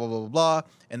quality, blah, blah, blah, blah, blah.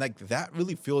 And like that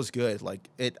really feels good. Like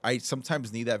I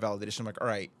sometimes need that validation. I'm like, all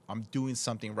right, I'm doing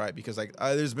something right. Because like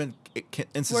there's been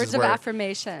instances words of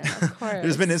affirmation, of course.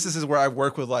 There's been instances where I've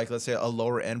worked with like, let's say a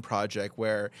lower end project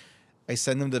where I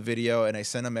send them the video and I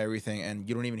send them everything and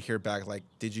you don't even hear back. Like,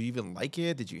 did you even like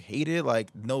it? Did you hate it? Like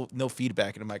no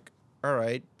feedback. And I'm like, all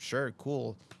right, sure,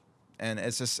 cool. And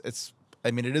it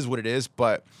is what it is,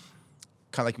 but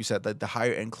kind of like you said, like the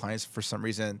higher end clients for some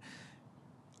reason,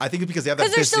 I think it's because they have that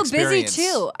business experience. Because they're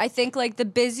so busy too. I think like the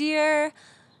busier,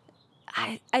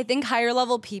 I think higher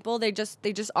level people, they just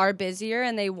are busier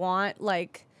and they want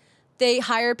like, they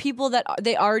hire people that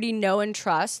they already know and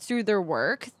trust through their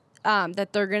work,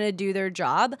 that they're going to do their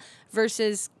job,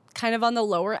 versus kind of on the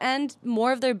lower end,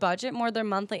 more of their budget, more of their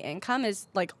monthly income is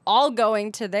like all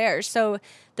going to theirs. So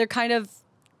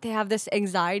they have this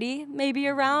anxiety maybe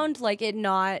around like it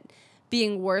not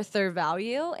being worth their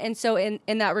value. And so in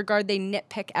that regard, they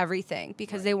nitpick everything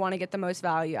because they want to get the most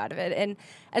value out of it. And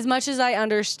as much as I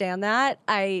understand that,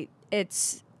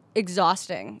 it's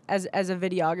exhausting as a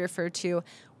videographer to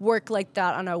work like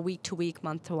that on a week-to-week,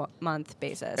 month-to-month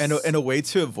basis. And a way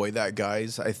to avoid that,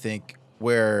 guys, I think,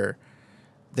 where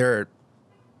they're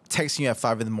texting you at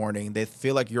 5 a.m, they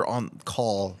feel like you're on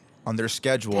call on their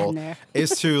schedule,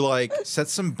 is to like set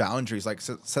some boundaries, like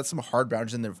set some hard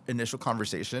boundaries in the initial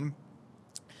conversation.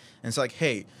 And it's like,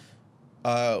 hey,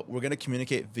 we're going to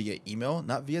communicate via email,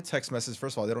 not via text message.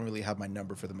 First of all, they don't really have my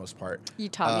number for the most part. You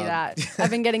taught me that.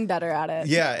 I've been getting better at it.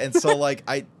 Yeah. And so like,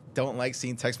 I don't like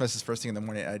seeing text messages first thing in the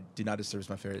morning. I do not disturb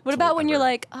my favorite. What about when you're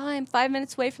like, oh, I'm 5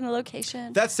 minutes away from the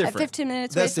location? That's different. I'm 15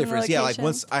 minutes away from the location. Yeah, like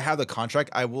once I have the contract,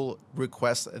 I will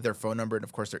request their phone number and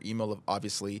of course their email,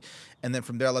 obviously. And then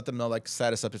from there, I let them know like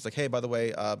status up. It's like, hey, by the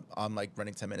way, I'm like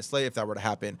running 10 minutes late if that were to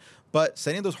happen. But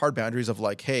setting those hard boundaries of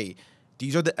like, hey,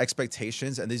 these are the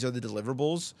expectations and these are the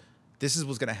deliverables. This is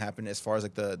what's going to happen as far as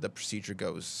like the procedure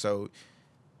goes. So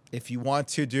if you want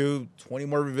to do 20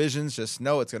 more revisions, just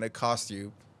know it's going to cost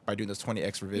you by doing those 20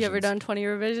 extra revisions. You ever done 20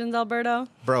 revisions, Alberto?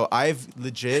 Bro, I've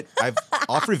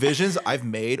off revisions, I've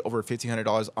made over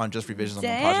 $1,500 on just revisions on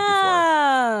one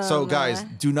project before. So guys,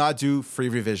 do not do free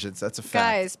revisions. That's a fact.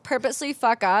 Guys, purposely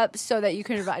fuck up so that you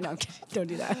can revise. No, I'm kidding. Don't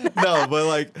do that. No, but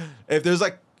like if there's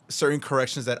like certain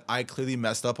corrections that I clearly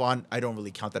messed up on, I don't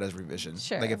really count that as revisions.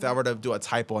 Sure. Like if I were to do a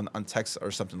typo on text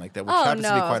or something like that, which happens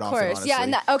to be quite often, honestly. Yeah,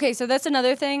 and okay, so that's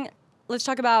another thing. Let's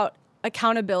talk about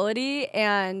accountability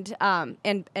and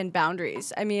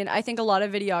boundaries. I mean, I think a lot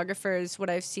of videographers, what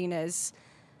I've seen is,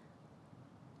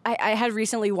 I had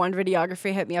recently one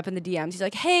videographer hit me up in the DMs. He's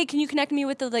like, "Hey, can you connect me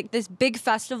with this big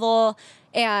festival?"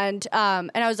 And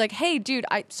I was like, "Hey, dude,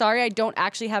 sorry, I don't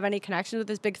actually have any connection with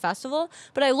this big festival."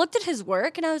 But I looked at his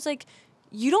work and I was like,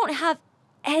 "You don't have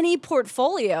any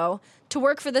portfolio to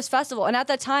work for this festival." And at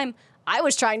that time, I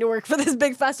was trying to work for this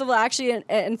big festival, actually,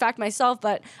 in fact, myself.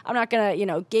 But I'm not gonna,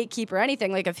 gatekeep or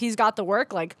anything. Like, if he's got the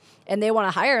work, and they want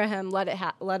to hire him, let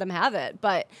him have it.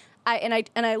 But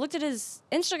I looked at his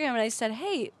Instagram and I said,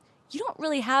 "Hey, you don't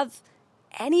really have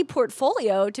any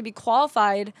portfolio to be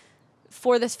qualified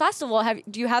for this festival.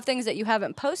 Do you have things that you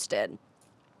haven't posted?"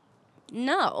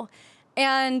 No,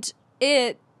 and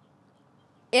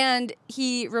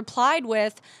he replied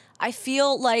with, "I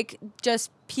feel like just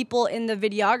people in the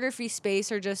videography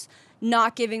space are just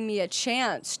not giving me a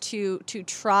chance to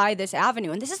try this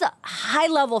avenue." And this is a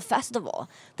high-level festival.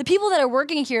 The people that are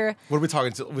working here... What are we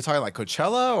talking? Are we talking like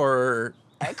Coachella or...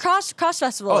 Cross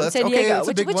Festival in San Diego,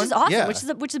 which is awesome, yeah. which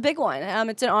is a big one.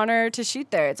 It's an honor to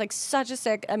shoot there. It's like such a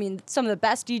sick, some of the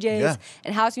best DJs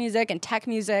and house music and tech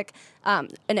music, an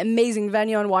amazing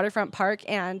venue on Waterfront Park.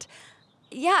 And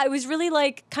yeah, I was really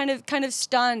like kind of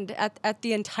stunned at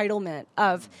the entitlement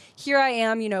of, here I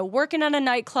am, working at a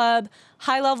nightclub,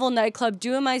 high-level nightclub,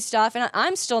 doing my stuff, and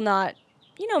I'm still not,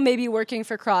 maybe working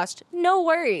for Crossed. No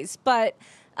worries, but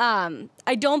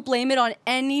I don't blame it on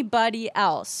anybody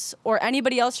else or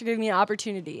anybody else for giving me an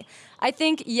opportunity. I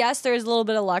think, yes, there's a little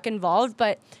bit of luck involved,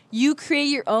 but you create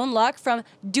your own luck from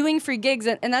doing free gigs.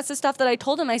 And that's the stuff that I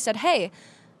told him. I said, hey,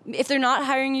 if they're not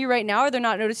hiring you right now or they're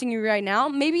not noticing you right now,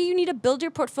 maybe you need to build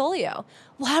your portfolio.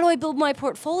 Well, how do I build my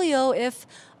portfolio if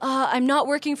I'm not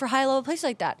working for high-level places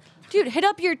like that? Dude, hit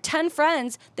up your 10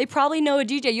 friends. They probably know a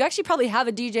DJ. You actually probably have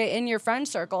a DJ in your friend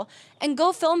circle, and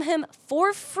go film him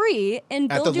for free and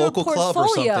build your portfolio. At the local club or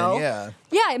something, yeah.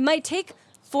 Yeah, it might take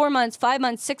 4 months, 5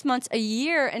 months, 6 months, a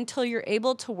year until you're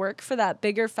able to work for that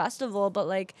bigger festival. But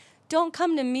don't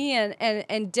come to me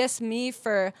and diss me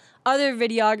for other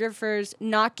videographers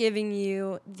not giving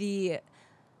you the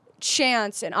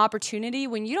chance and opportunity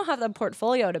when you don't have the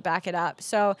portfolio to back it up.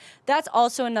 So that's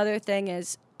also another thing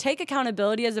is take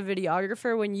accountability as a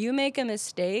videographer. When you make a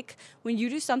mistake, when you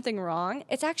do something wrong,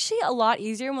 it's actually a lot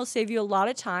easier and will save you a lot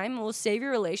of time and will save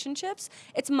your relationships.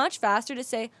 It's much faster to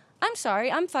say, I'm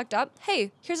sorry, I'm fucked up.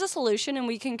 Hey, here's a solution and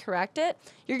we can correct it.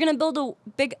 You're going to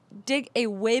dig a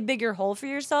way bigger hole for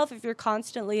yourself if you're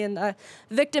constantly in the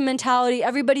victim mentality.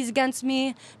 Everybody's against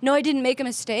me. No, I didn't make a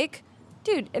mistake.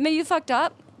 Dude, maybe you fucked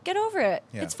up. Get over it.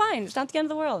 Yeah. It's fine. It's not the end of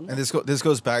the world. And this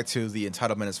goes back to the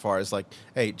entitlement as far as like,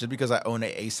 hey, just because I own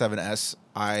an A7S,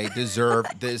 I deserve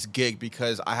this gig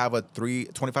because I have a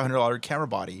 $2,500 camera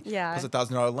body plus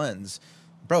 $1,000 lens.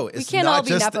 Bro, it's not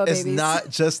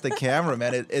just the camera,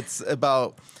 man. It's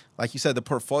about, like you said, the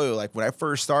portfolio. Like when I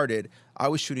first started, I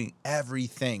was shooting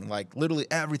everything, like literally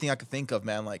everything I could think of,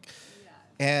 man. Like,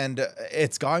 and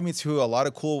it's gotten me to a lot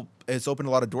of cool. It's opened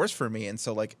a lot of doors for me, and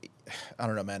so like, I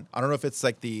don't know, man. I don't know if it's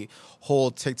like the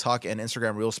whole TikTok and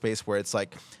Instagram reel space where it's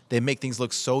like they make things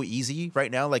look so easy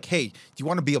right now. Like, hey, do you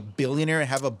want to be a billionaire and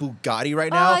have a Bugatti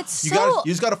right now? It's you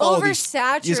just gotta follow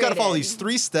oversaturated. You just gotta follow these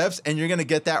 3 steps, and you're gonna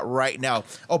get that right now.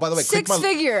 Oh, by the way, six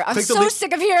figure. I'm so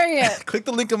sick of hearing it. Click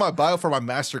the link in my bio for my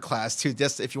masterclass too,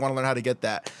 just if you want to learn how to get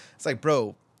that. It's like,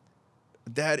 bro.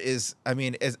 That is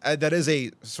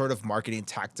a sort of marketing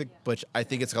tactic, but I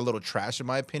think it's a little trash in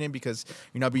my opinion because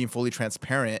you're not being fully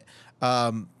transparent.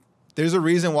 There's a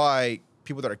reason why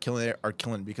people that are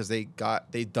killing it because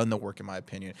they've done the work, in my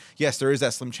opinion. Yes, there is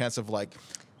that slim chance of like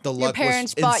the luck your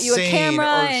parents was bought you a camera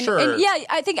and yeah,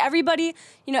 I think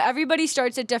everybody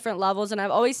starts at different levels, and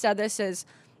I've always said this is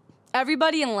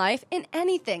everybody in life, in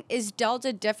anything, is dealt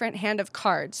a different hand of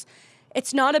cards.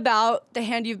 It's not about the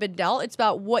hand you've been dealt. It's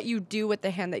about what you do with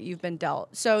the hand that you've been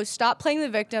dealt. So stop playing the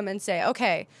victim and say,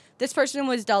 okay, this person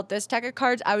was dealt this deck of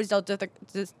cards. I was dealt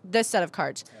this set of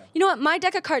cards. Yeah. You know what? My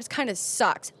deck of cards kind of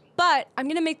sucks, but I'm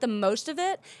going to make the most of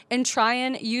it and try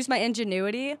and use my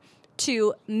ingenuity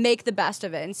to make the best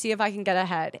of it and see if I can get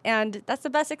ahead. And that's the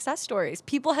best success stories.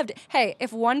 People have, hey,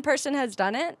 if one person has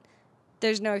done it,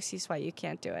 there's no excuse why you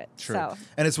can't do it. True. So.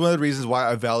 And it's one of the reasons why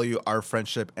I value our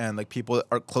friendship and like people that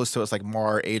are close to us, like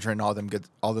Mar, Adrian, all them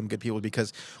good people,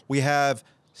 because we have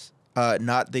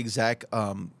not the exact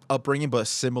upbringing, but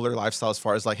similar lifestyle as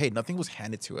far as like, hey, nothing was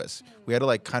handed to us. We had to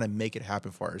like kind of make it happen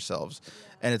for ourselves.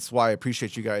 And it's why I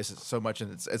appreciate you guys so much.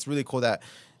 And it's really cool that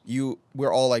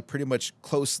we're all like pretty much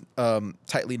close,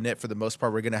 tightly knit for the most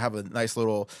part. We're gonna have a nice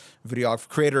little video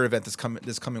creator event this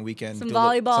coming weekend. Some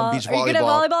volleyball. Some beach volleyball. Are you good at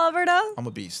volleyball, Alberto? I'm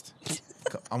a beast.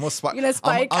 I'm gonna spike. You're gonna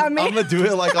spike on me? I'm gonna do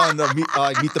it like on the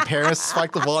meet the parents,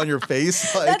 spike the ball on your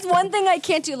face. Like. That's one thing I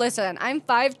can't do. Listen, I'm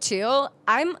 5'2".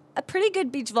 I'm a pretty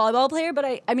good beach volleyball player, but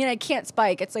I can't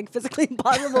spike. It's like physically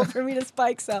impossible for me to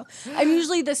spike. So I'm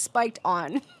usually the spiked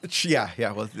on.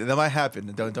 Yeah. Well, that might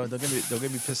happen. Don't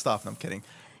get me pissed off. No, I'm kidding.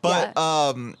 But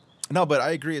no, but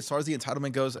I agree. As far as the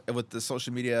entitlement goes, with the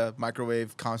social media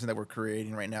microwave content that we're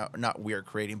creating right now, not we're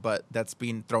creating, but that's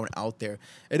being thrown out there,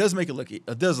 it does make it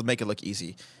look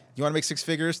easy. You want to make 6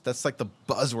 figures? That's like the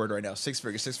buzzword right now. 6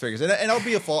 figures, and I'll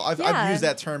be a fault. I've used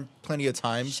that term plenty of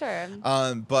times. Sure.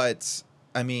 But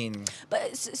I mean,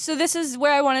 so this is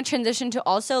where I want to transition to.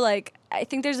 Also, like I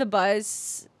think there's a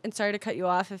buzz. And sorry to cut you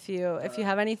off if you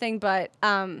have anything, but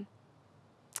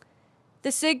the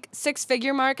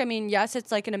 6-figure mark, I mean, yes,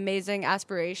 it's like an amazing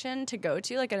aspiration to go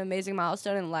to, like an amazing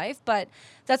milestone in life, but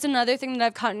that's another thing that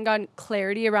I've gotten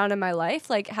clarity around in my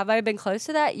life. Like, have I been close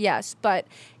to that? Yes, but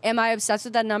am I obsessed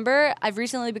with that number? I've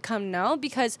recently become no,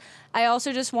 because I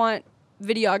also just want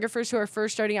videographers who are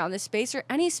first starting out in this space or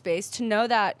any space to know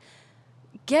that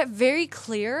get very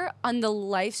clear on the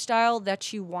lifestyle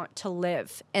that you want to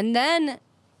live, and then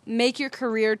make your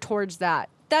career towards that.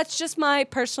 That's just my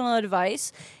personal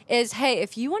advice is, hey,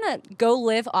 if you want to go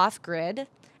live off grid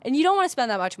and you don't want to spend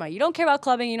that much money, you don't care about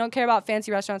clubbing, you don't care about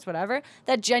fancy restaurants, whatever,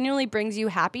 that genuinely brings you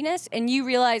happiness, and you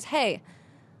realize, hey,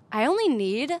 I only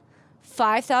need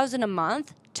 $5,000 a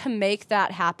month to make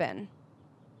that happen.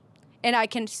 And I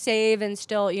can save and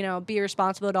still, be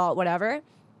responsible at all, whatever.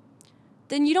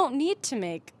 Then you don't need to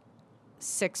make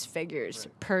 6 figures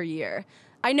per year.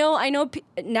 I know.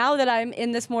 Now that I'm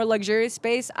in this more luxurious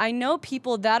space, I know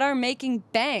people that are making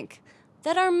bank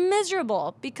that are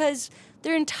miserable because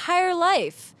their entire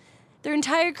life, their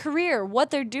entire career, what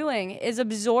they're doing is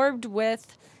absorbed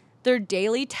with their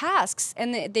daily tasks,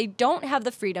 and they don't have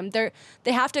the freedom. They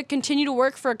have to continue to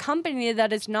work for a company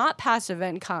that is not passive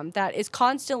income, that is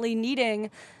constantly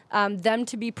needing them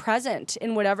to be present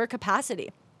in whatever capacity.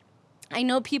 I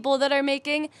know people that are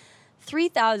making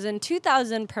 $3,000,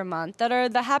 $2,000 per month that are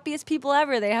the happiest people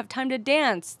ever. They have time to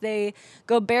dance. They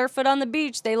go barefoot on the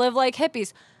beach. They live like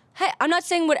hippies. hey, I'm not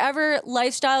saying whatever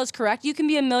lifestyle is correct. You can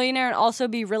be a millionaire and also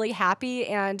be really happy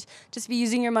and just be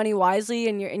using your money wisely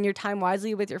and your time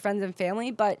wisely with your friends and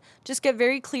family. But just get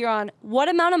very clear on what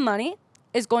amount of money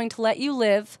is going to let you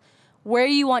live, where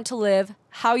you want to live,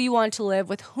 how you want to live,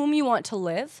 with whom you want to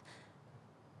live,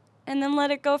 and then let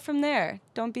it go from there.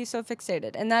 Don't be so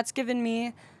fixated. And that's given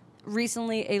me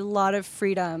recently a lot of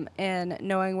freedom in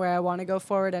knowing where I want to go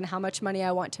forward and how much money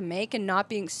I want to make and not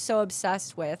being so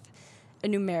obsessed with a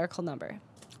numerical number.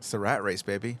 It's the rat race,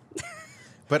 baby.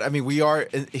 But I mean, we are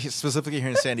specifically here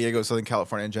in San Diego, Southern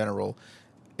California in general.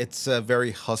 It's a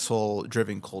very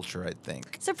hustle-driven culture, I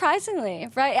think. Surprisingly,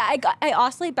 right? I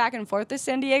oscillate back and forth with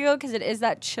San Diego because it is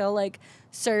that chill, like,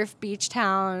 surf beach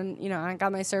town. You know, I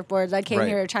got my surfboards. I came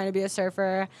here trying to be a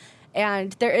surfer.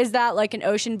 And there is that, like, an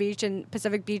Ocean Beach and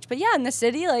Pacific Beach. But yeah, in the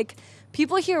city, like,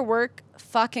 people here work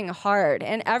fucking hard.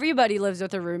 And everybody lives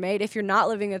with a roommate. If you're not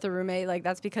living with a roommate, like,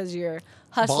 that's because you're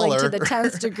hustling to the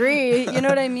 10th degree. You know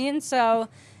what I mean? So,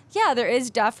 yeah, there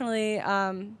is definitely,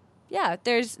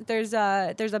 there's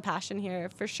a passion here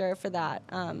for sure for that.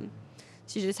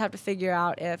 So you just have to figure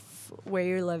out if where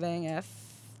you're living, if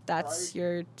that's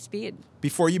your speed.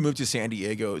 Before you moved to San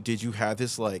Diego, did you have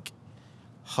this, like,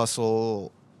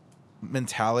 hustle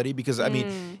mentality? Because I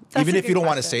mean, even if you don't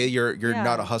want to say you're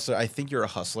not a hustler, I think you're a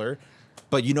hustler,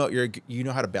 but you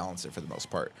know how to balance it for the most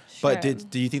part. Sure. But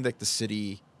do you think like the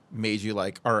city made you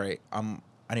like, all right,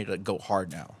 I need to go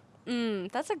hard now?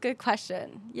 That's a good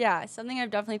question. Yeah, something I've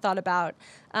definitely thought about.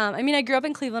 I mean, I grew up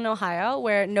in Cleveland, Ohio,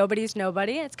 where nobody's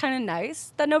nobody. It's kind of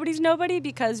nice that nobody's nobody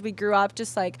because we grew up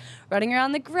just like running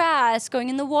around the grass, going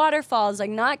in the waterfalls, like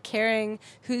not caring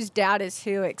whose dad is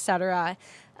who, etc.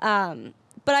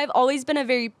 But I've always been a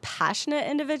very passionate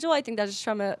individual. I think that's just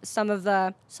from some of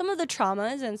the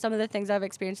traumas and some of the things I've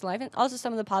experienced in life, and also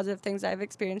some of the positive things I've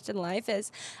experienced in life.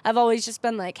 Is I've always just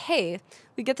been like, hey,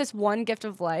 we get this one gift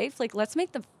of life, like let's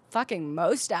make the fucking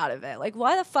most out of it. Like,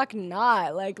 why the fuck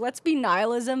not? Like, let's be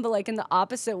nihilism, but like in the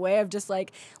opposite way of just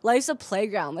like life's a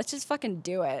playground. Let's just fucking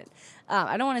do it.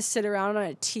 I don't want to sit around on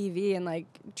a TV and like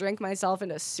drink myself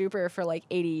into super for like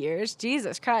 80 years.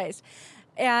 Jesus Christ.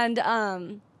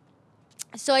 And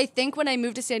so I think when I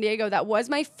moved to San Diego, that was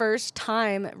my first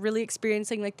time really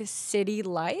experiencing like the city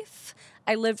life.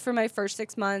 I lived for my first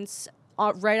 6 months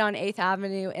right on 8th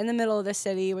Avenue in the middle of the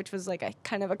city, which was like a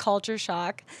kind of a culture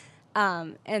shock.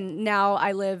 And now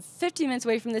I live 15 minutes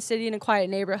away from the city in a quiet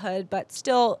neighborhood, but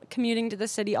still commuting to the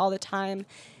city all the time.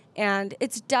 And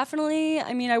it's definitely,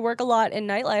 I mean, I work a lot in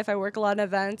nightlife. I work a lot in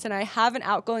events, and I have an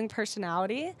outgoing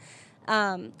personality.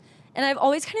 And I've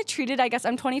always kind of treated, I guess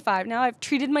I'm 25 now, I've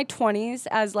treated my 20s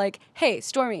as like, hey,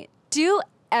 Stormie, do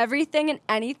everything and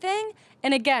anything.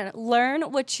 And again, learn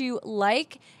what you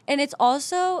like. And it's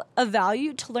also a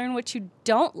value to learn what you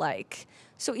don't like.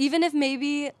 So even if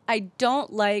maybe I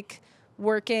don't like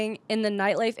working in the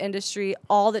nightlife industry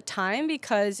all the time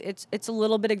because it's a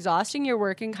little bit exhausting. You're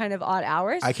working kind of odd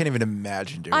hours. I can't even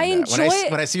imagine doing that. I enjoy it.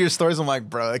 When I see your stories, I'm like,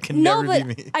 bro, it can never be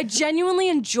me. I genuinely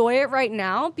enjoy it right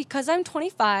now because I'm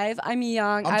 25. I'm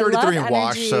young. I'm 33 and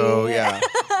washed, so yeah.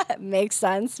 Makes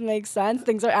sense.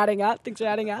 Things are adding up.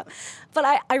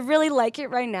 But I really like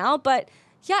it right now. But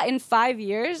yeah, in 5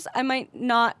 years, I might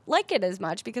not like it as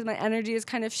much because my energy is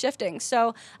kind of shifting.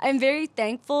 So I'm very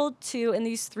thankful to, in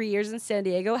these 3 years in San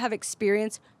Diego, have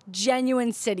experienced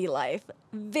genuine city life,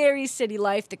 very city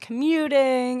life, the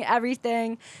commuting,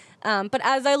 everything. But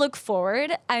as I look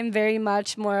forward, I'm very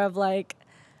much more of like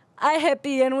a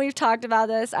hippie, and we've talked about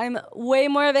this. I'm way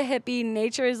more of a hippie.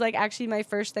 Nature is like actually my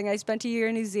first thing. I spent a year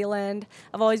in New Zealand.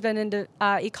 I've always been into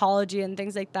ecology and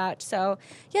things like that. So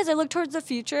yes, I look towards the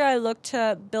future. I look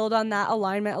to build on that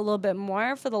alignment a little bit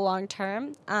more for the long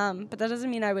term. But that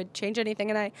doesn't mean I would change anything.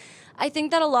 And I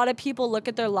think that a lot of people look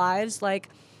at their lives like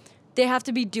they have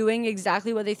to be doing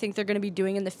exactly what they think they're going to be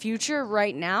doing in the future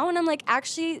right now. And I'm like,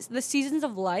 actually, the seasons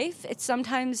of life, it's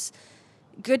sometimes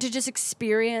good to just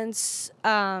experience,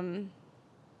 again,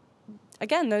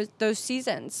 those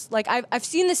seasons. Like, I've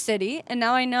seen the city, and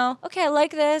now I know, okay, I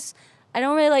like this. I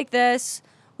don't really like this.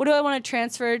 What do I want to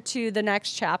transfer to the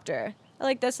next chapter? I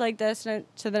like this, and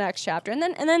to the next chapter. And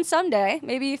then someday,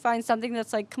 maybe you find something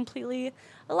that's, like, completely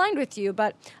aligned with you.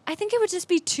 But I think it would just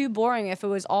be too boring if it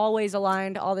was always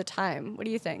aligned all the time. What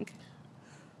do you think?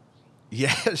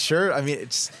 Yeah, sure. I mean,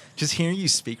 it's just hearing you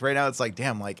speak right now. It's like,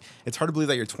 damn, like it's hard to believe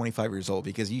that you're 25 years old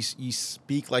because you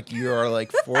speak like you are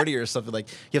like 40 or something. Like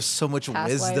you have so much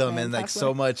wisdom and like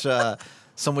so much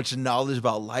knowledge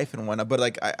about life and whatnot. But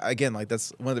like again, like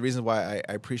that's one of the reasons why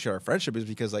I appreciate our friendship is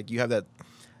because like you have that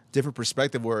different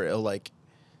perspective where it'll like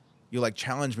you like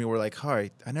challenge me. Where like, all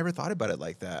right, I never thought about it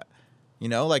like that. You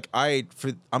know, like I'm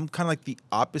kind of like the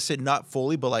opposite, not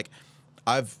fully, but like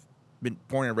I've been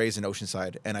born and raised in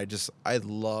Oceanside, and I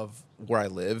love where I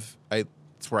live.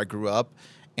 It's where I grew up,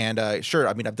 and sure,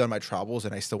 I mean I've done my travels,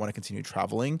 and I still want to continue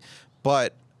traveling,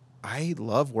 but I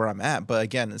love where I'm at. But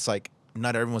again, it's like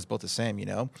not everyone's built the same, you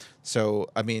know. So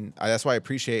I mean that's why I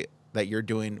appreciate that you're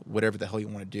doing whatever the hell you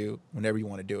want to do whenever you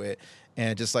want to do it,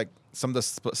 and just like some of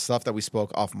the stuff that we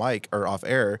spoke off mic or off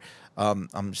air,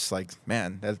 I'm just like,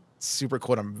 man, that's super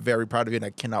cool. I'm very proud of you, and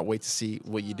I cannot wait to see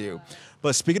what you do.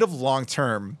 But speaking of long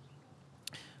term,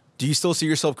 do you still see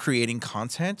yourself creating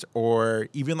content, or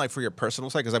even like for your personal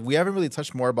side? Because we haven't really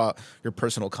touched more about your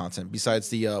personal content besides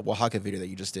the Oaxaca video that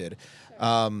you just did.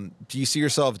 Do you see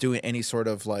yourself doing any sort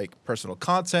of like personal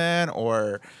content,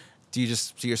 or do you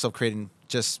just see yourself creating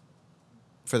just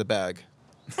for the bag?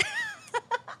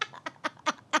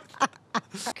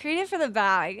 Creative for the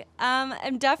bag.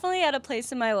 I'm definitely at a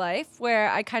place in my life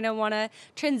where I kind of want to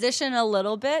transition a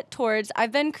little bit towards,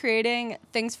 I've been creating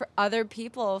things for other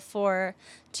people for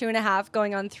 2.5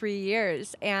 going on 3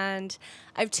 years. And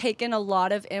I've taken a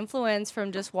lot of influence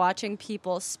from just watching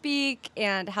people speak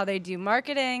and how they do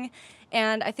marketing.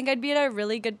 And I think I'd be at a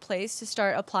really good place to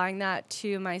start applying that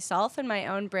to myself and my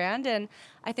own brand. And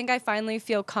I think I finally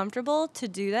feel comfortable to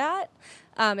do that.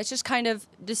 It's just kind of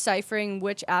deciphering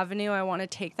which avenue I want to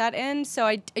take that in. So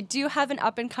I do have an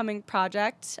up-and-coming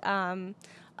project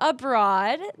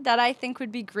abroad that I think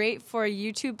would be great for a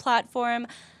YouTube platform.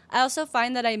 I also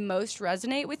find that I most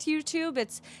resonate with YouTube.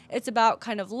 It's about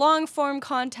kind of long-form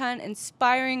content,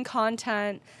 inspiring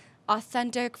content,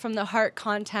 authentic from the heart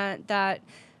content that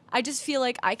I just feel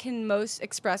like I can most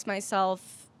express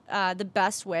myself the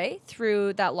best way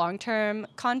through that long-term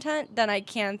content than I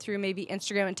can through maybe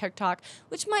Instagram and TikTok,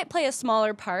 which might play a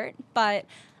smaller part. But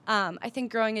I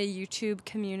think growing a YouTube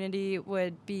community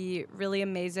would be really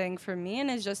amazing for me, and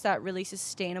is just that really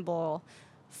sustainable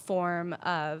form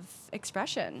of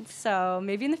expression. So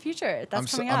maybe in the future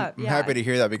that's coming up. I'm happy to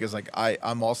hear that, because like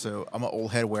I'm an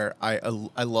old head where I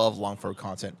love long-form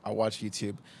content. I watch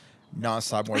YouTube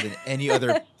nonstop more than any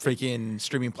other freaking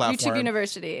streaming platform. YouTube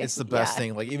University. It's the best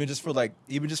thing. Like even just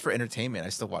for entertainment, I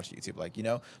still watch YouTube. Like, you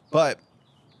know, but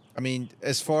I mean,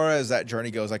 as far as that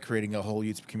journey goes, like creating a whole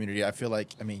YouTube community, I feel like,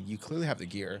 I mean, you clearly have the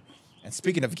gear. And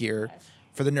speaking of gear,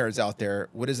 for the nerds out there,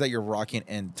 what is that you're rocking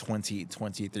in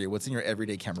 2023? What's in your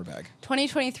everyday camera bag?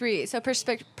 2023. So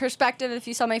perspective, if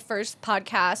you saw my first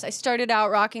podcast, I started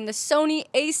out rocking the Sony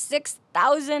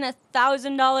a6000,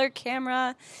 $1,000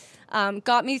 camera.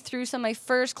 Got me through some of my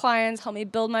first clients, helped me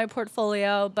build my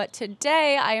portfolio. But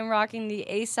today I am rocking the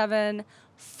A7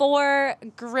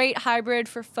 IV, great hybrid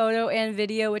for photo and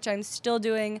video, which I'm still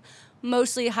doing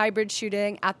mostly hybrid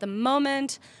shooting at the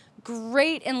moment.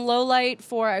 Great in low light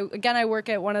I work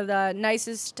at one of the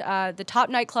nicest, the top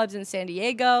nightclubs in San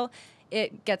Diego.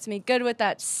 It gets me good with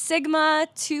that Sigma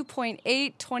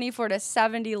 2.8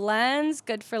 24-70 lens,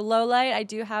 good for low light. I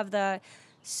do have the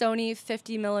Sony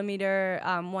 50 millimeter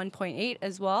 1.8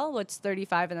 as well, which is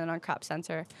 35, and then on crop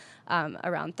sensor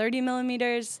around 30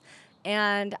 millimeters.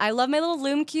 And I love my little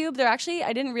Lume Cube. They're actually,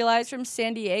 I didn't realize, from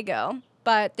San Diego,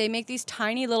 but they make these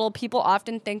tiny little, people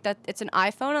often think that it's an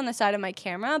iPhone on the side of my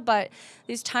camera, but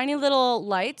these tiny little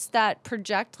lights that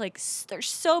project, like, they're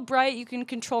so bright. You can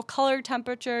control color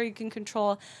temperature. You can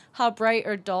control how bright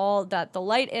or dull that the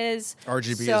light is.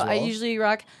 RGB so as well? I usually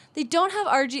rock. They don't have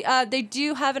RGB. They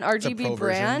do have an RGB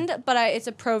brand, but it's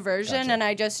a pro version, Gotcha. and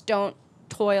I just don't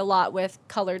toy a lot with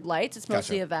colored lights. It's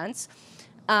mostly Gotcha. events.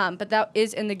 But that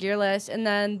is in the gear list. And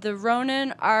then the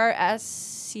Ronin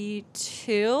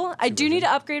RSC2. I do need to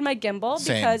upgrade my gimbal.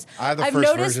 Same. Because I have the I've first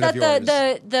noticed version that of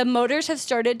yours. the motors have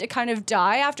started to kind of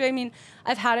die after,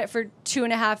 I've had it for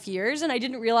 2.5 years, and I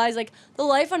didn't realize, like, the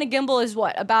life on a gimbal is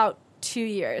about 2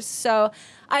 years. So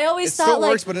I always thought,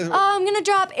 works, like, but I'm going to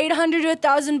drop $800 to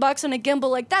 $1,000 on a gimbal.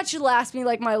 Like, that should last me,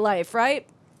 like, my life, right?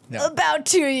 No. About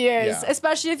 2 years, Yeah.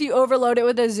 especially if you overload it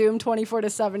with a zoom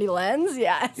 24-70 lens.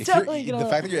 Yeah, it's totally The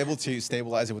fact that you're able to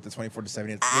stabilize it with the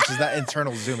 24-70, which is not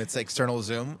internal zoom, it's external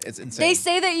zoom. It's insane. They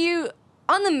say that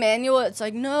on the manual, it's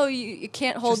like, no, you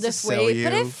can't hold Just to this sell weight,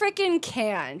 but you. it freaking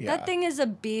can. Yeah. That thing is a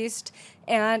beast,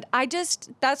 and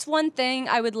that's one thing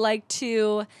I would like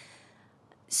to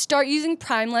start using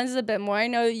prime lenses a bit more. I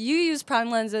know you use prime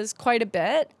lenses quite a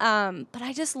bit, but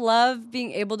I just love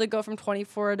being able to go from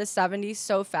 24-70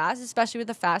 so fast, especially with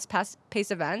the fast pace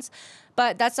events.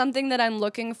 But that's something that I'm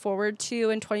looking forward to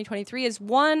in 2023 is,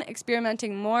 one,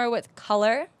 experimenting more with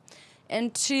color,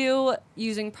 and two,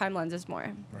 using prime lenses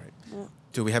more. Right.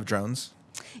 Do we have drones?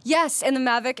 Yes, and the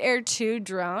Mavic Air 2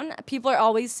 drone. People are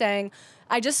always saying,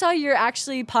 I just saw you're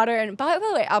actually Potter. And by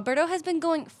the way, Alberto has been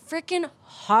going freaking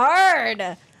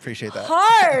hard. Appreciate that.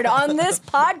 Hard on this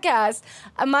podcast.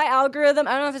 My algorithm,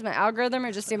 I don't know if it's my algorithm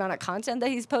or just the amount of content that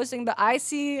he's posting, but I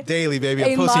see Daily, baby.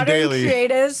 I'm a posting Modern daily.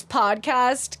 Creatives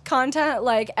podcast content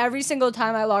like every single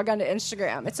time I log onto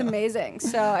Instagram. It's amazing.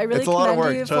 So I really It's a lot of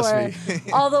commend work, you trust for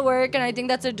me. all the work, and I think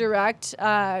that's a direct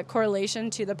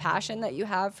correlation to the passion that you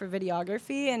have for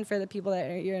videography and for the people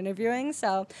that you're interviewing.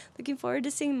 So looking forward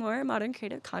to seeing more Modern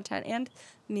Creative content and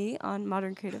me on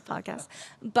Modern Creative Podcast.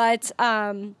 But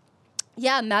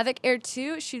yeah, Mavic Air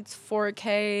 2 shoots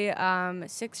 4K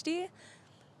 60. It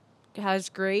has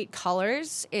great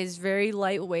colors, is very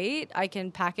lightweight. I can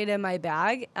pack it in my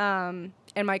bag. And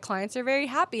my clients are very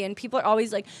happy. And people are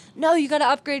always like, no, you got to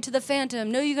upgrade to the Phantom.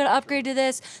 No, you got to upgrade to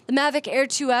this. The Mavic Air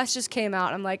 2S just came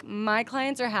out. I'm like, my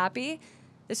clients are happy.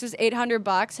 This was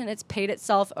 $800 and it's paid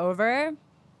itself over.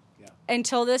 Yeah.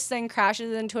 Until this thing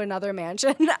crashes into another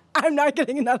mansion, I'm not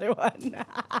getting another one.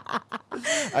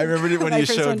 I remember when you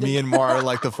showed me and Mar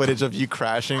like the footage of you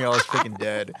crashing. I was freaking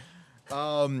dead.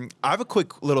 I have a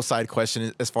quick little side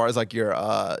question as far as like your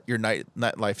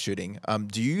nightlife shooting.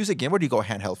 Do you use a gimbal or do you go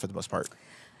handheld for the most part?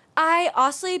 I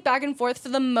oscillate back and forth. For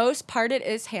the most part, it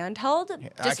is handheld.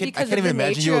 I can't even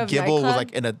imagine you a gimbal with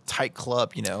like in a tight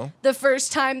club, you know? The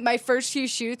first time, my first few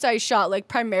shoots, I shot like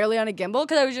primarily on a gimbal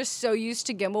because I was just so used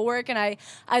to gimbal work, and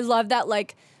I love that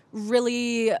like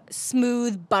really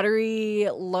smooth, buttery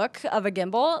look of a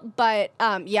gimbal. But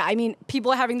yeah, I mean,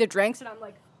 people are having the drinks, and I'm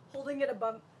like holding it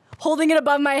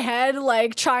above my head,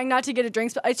 like trying not to get a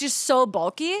drink. But it's just so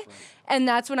bulky, right. And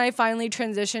that's when I finally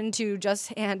transitioned to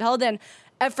just handheld. And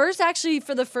at first, actually,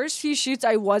 for the first few shoots,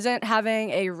 I wasn't having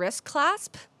a wrist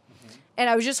clasp, and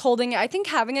I was just holding it. I think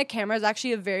having a camera is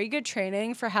actually a very good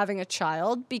training for having a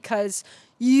child because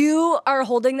you are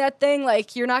holding that thing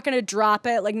like you're not going to drop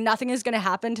it. Like nothing is going to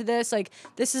happen to this. Like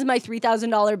this is my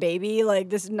 $3,000 baby.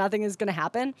 Like nothing is going to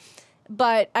happen.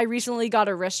 But I recently got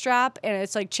a wrist strap, and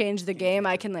it's like changed the game.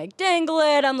 I can like dangle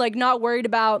it. I'm like not worried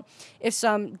about if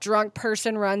some drunk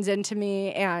person runs into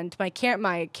me and my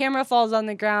camera falls on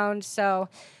the ground. So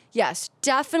yes,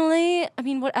 definitely. I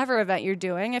mean, whatever event you're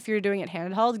doing, if you're doing it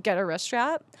handheld, get a wrist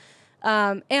strap.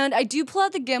 And I do pull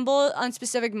out the gimbal on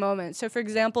specific moments. So for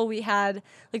example, we had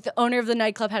like the owner of the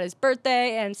nightclub had his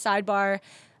birthday, and sidebar,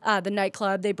 the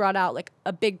nightclub, they brought out like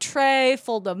a big tray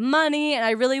full of money, and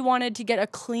I really wanted to get a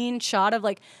clean shot of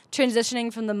like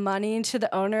transitioning from the money to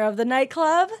the owner of the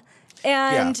nightclub.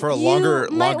 And yeah, for a longer,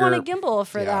 might want a gimbal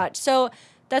for that. So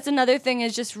that's another thing,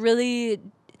 is just really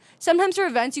sometimes for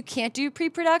events you can't do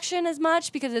pre-production as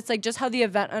much because it's like just how the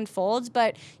event unfolds,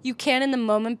 but you can in the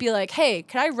moment be like, hey,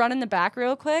 could I run in the back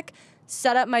real quick,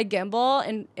 set up my gimbal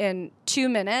in 2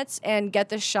 minutes and get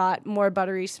the shot more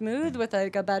buttery smooth with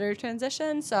like a better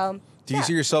transition. So do you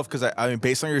see yourself, because I mean,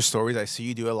 based on your stories, I see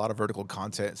you do a lot of vertical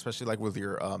content, especially like with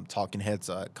your talking heads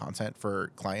content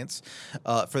for clients.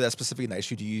 For that specific night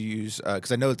shoot, do you use,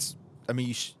 because I know it's, I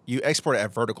mean, you export it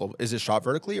at vertical. Is it shot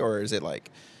vertically, or is it like?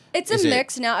 It's a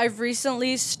mix now. I've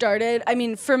recently started, I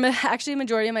mean, for actually a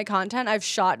majority of my content, I've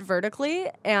shot vertically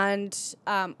and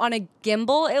on a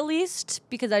gimbal at least,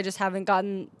 because I just haven't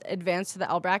gotten advanced to the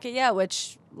L bracket yet,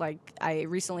 which like I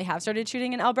recently have started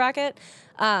shooting an L bracket.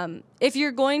 If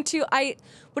you're going to,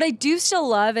 what I do still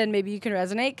love, and maybe you can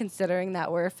resonate considering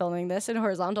that we're filming this in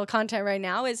horizontal content right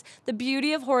now, is the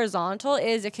beauty of horizontal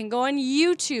is it can go on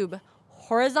YouTube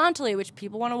horizontally, which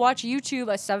people want to watch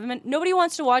YouTube, a 7-minute. Nobody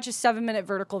wants to watch a 7-minute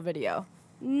vertical video.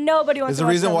 Nobody wants to watch.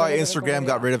 There's a reason why Instagram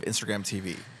got rid of Instagram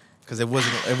TV, because it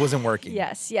wasn't working.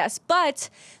 Yes. But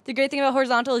the great thing about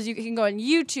horizontal is you can go on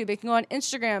YouTube, it can go on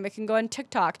Instagram, it can go on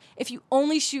TikTok. If you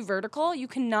only shoot vertical, you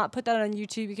cannot put that on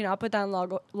YouTube. You cannot put that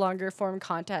on longer form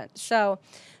content. So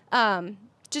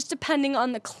just depending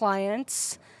on the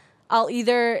clients, I'll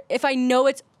either, if I know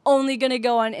it's only going to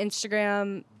go on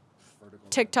Instagram,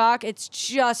 TikTok, it's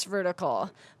just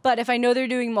vertical. But if I know they're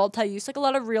doing multi-use, like a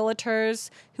lot of realtors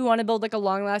who want to build like a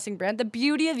long-lasting brand, the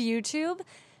beauty of YouTube,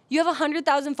 you have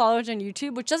 100,000 followers on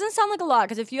YouTube, which doesn't sound like a lot,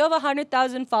 because if you have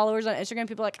 100,000 followers on Instagram,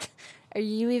 people are like, are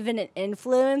you even an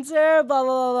influencer? Blah,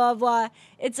 blah, blah, blah, blah.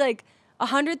 It's like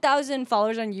 100,000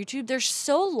 followers on YouTube. They're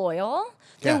so loyal.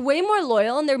 They're way more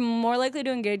loyal, and they're more likely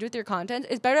to engage with your content.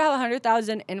 It's better to have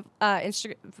 100,000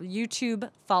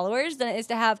 YouTube followers than it is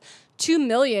to have 2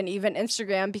 million even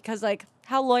Instagram, because like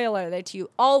how loyal are they to you?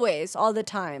 Always, all the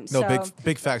time. No, so,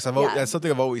 big facts. That's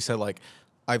something I've always said. Like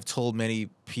I've told many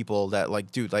people that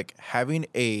like, dude, like having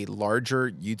a larger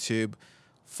YouTube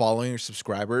following or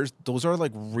subscribers, those are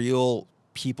like real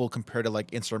people compared to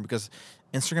like Instagram, because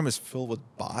Instagram is filled with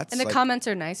bots. And the like, comments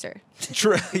are nicer.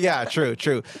 True. Yeah, true.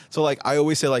 So like I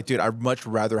always say like, dude, I'd much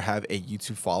rather have a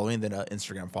YouTube following than an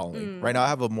Instagram following. Right now I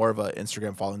have a more of an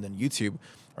Instagram following than YouTube.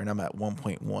 Right now I'm at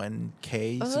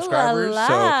 1.1K subscribers. La.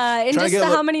 So in just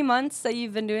how many months that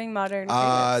you've been doing Modern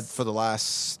Creatives? For the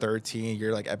last 13,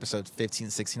 you're like episode 15,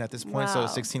 16 at this point. Wow. So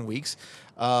 16 weeks.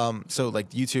 So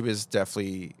like YouTube is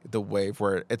definitely the wave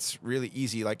where it's really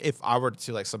easy. Like if I were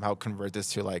to like somehow convert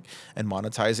this to like and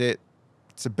monetize it,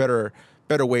 it's a better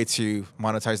way to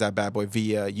monetize that bad boy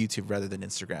via YouTube rather than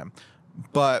Instagram.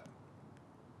 But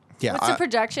yeah, what's the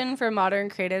projection for Modern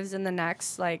Creatives in the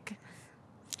next like?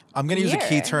 I'm gonna use a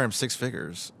key term: 6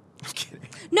 figures. I'm kidding.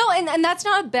 No, and that's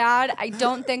not bad. I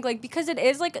don't think like because it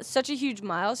is like such a huge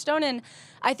milestone, and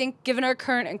I think given our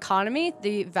current economy,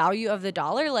 the value of the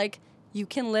dollar, like you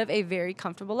can live a very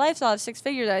comfortable lifestyle of 6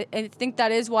 figures. I think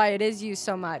that is why it is used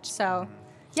so much. So,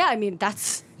 yeah, I mean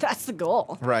that's the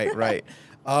goal. Right.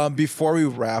 Before we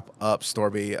wrap up,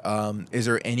 Stormie, is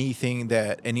there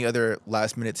any other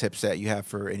last minute tips that you have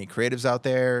for any creatives out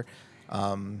there,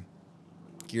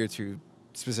 geared to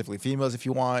specifically females, if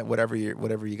you want, whatever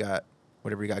you got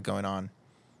going on?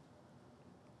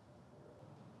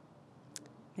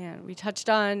 Man, we touched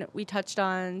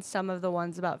on some of the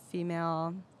ones about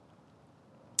female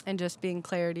and just being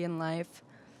clarity in life.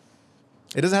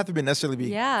 It doesn't have to necessarily be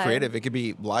creative. It could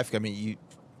be life. I mean, you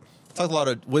talk a lot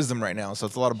of wisdom right now, so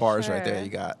it's a lot of bars right there. You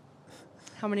got.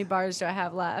 How many bars do I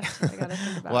have left? I gotta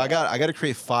think about I got to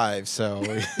create 5. So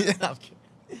yeah,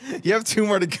 you have 2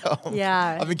 more to go.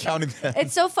 Yeah, I've been counting them.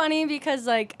 It's so funny because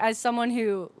like as someone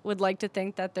who would like to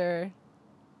think that they're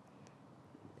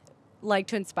like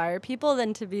to inspire people,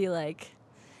 than to be like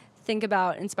think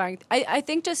about inspiring. I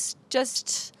think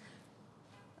just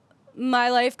my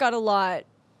life got a lot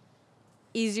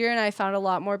easier and I found a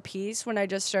lot more peace when I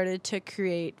just started to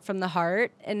create from the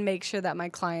heart and make sure that my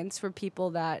clients were people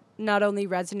that not only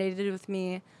resonated with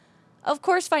me, of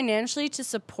course, financially to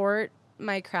support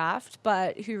my craft,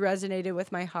 but who resonated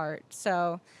with my heart.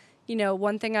 So,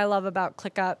 one thing I love about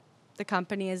ClickUp, the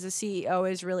company, is the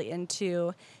CEO is really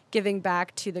into giving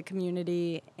back to the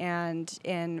community and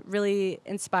really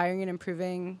inspiring and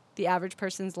improving the average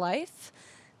person's life.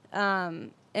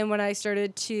 And when I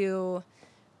started to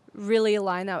really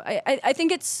align that, I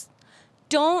think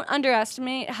don't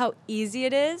underestimate how easy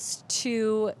it is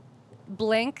to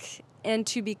blink and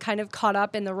to be kind of caught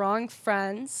up in the wrong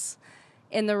friends,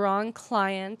 in the wrong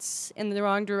clients, in the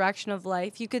wrong direction of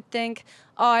life. You could think,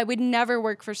 oh, I would never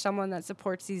work for someone that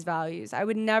supports these values. I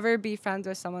would never be friends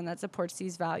with someone that supports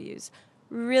these values.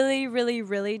 Really, really,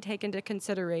 really take into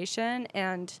consideration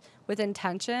and with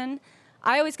intention.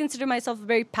 I always consider myself a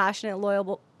very passionate,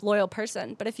 loyal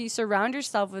person. But if you surround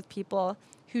yourself with people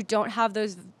who don't have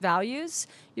those values,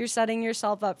 you're setting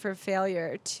yourself up for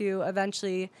failure to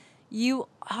eventually, you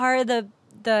are the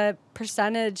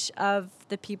percentage of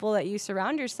the people that you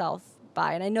surround yourself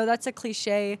by. And I know that's a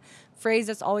cliche phrase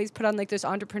that's always put on like those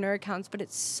entrepreneur accounts, but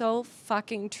it's so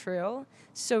fucking true.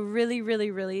 So really,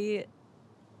 really, really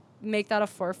make that a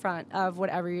forefront of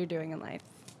whatever you're doing in life.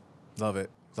 Love it.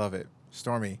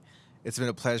 Stormie, it's been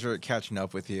a pleasure catching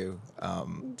up with you.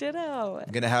 Ditto.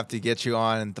 I'm going to have to get you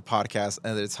on the podcast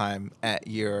another time at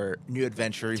your new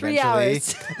adventure 3 eventually.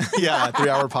 hours. Yeah,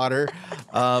 3-hour Potter.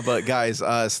 But guys,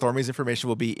 Stormie's information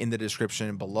will be in the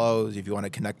description below if you want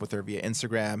to connect with her via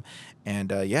Instagram.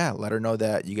 And let her know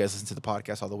that you guys listen to the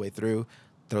podcast all the way through.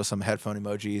 Throw some headphone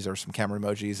emojis or some camera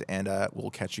emojis, and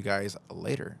we'll catch you guys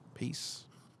later. Peace.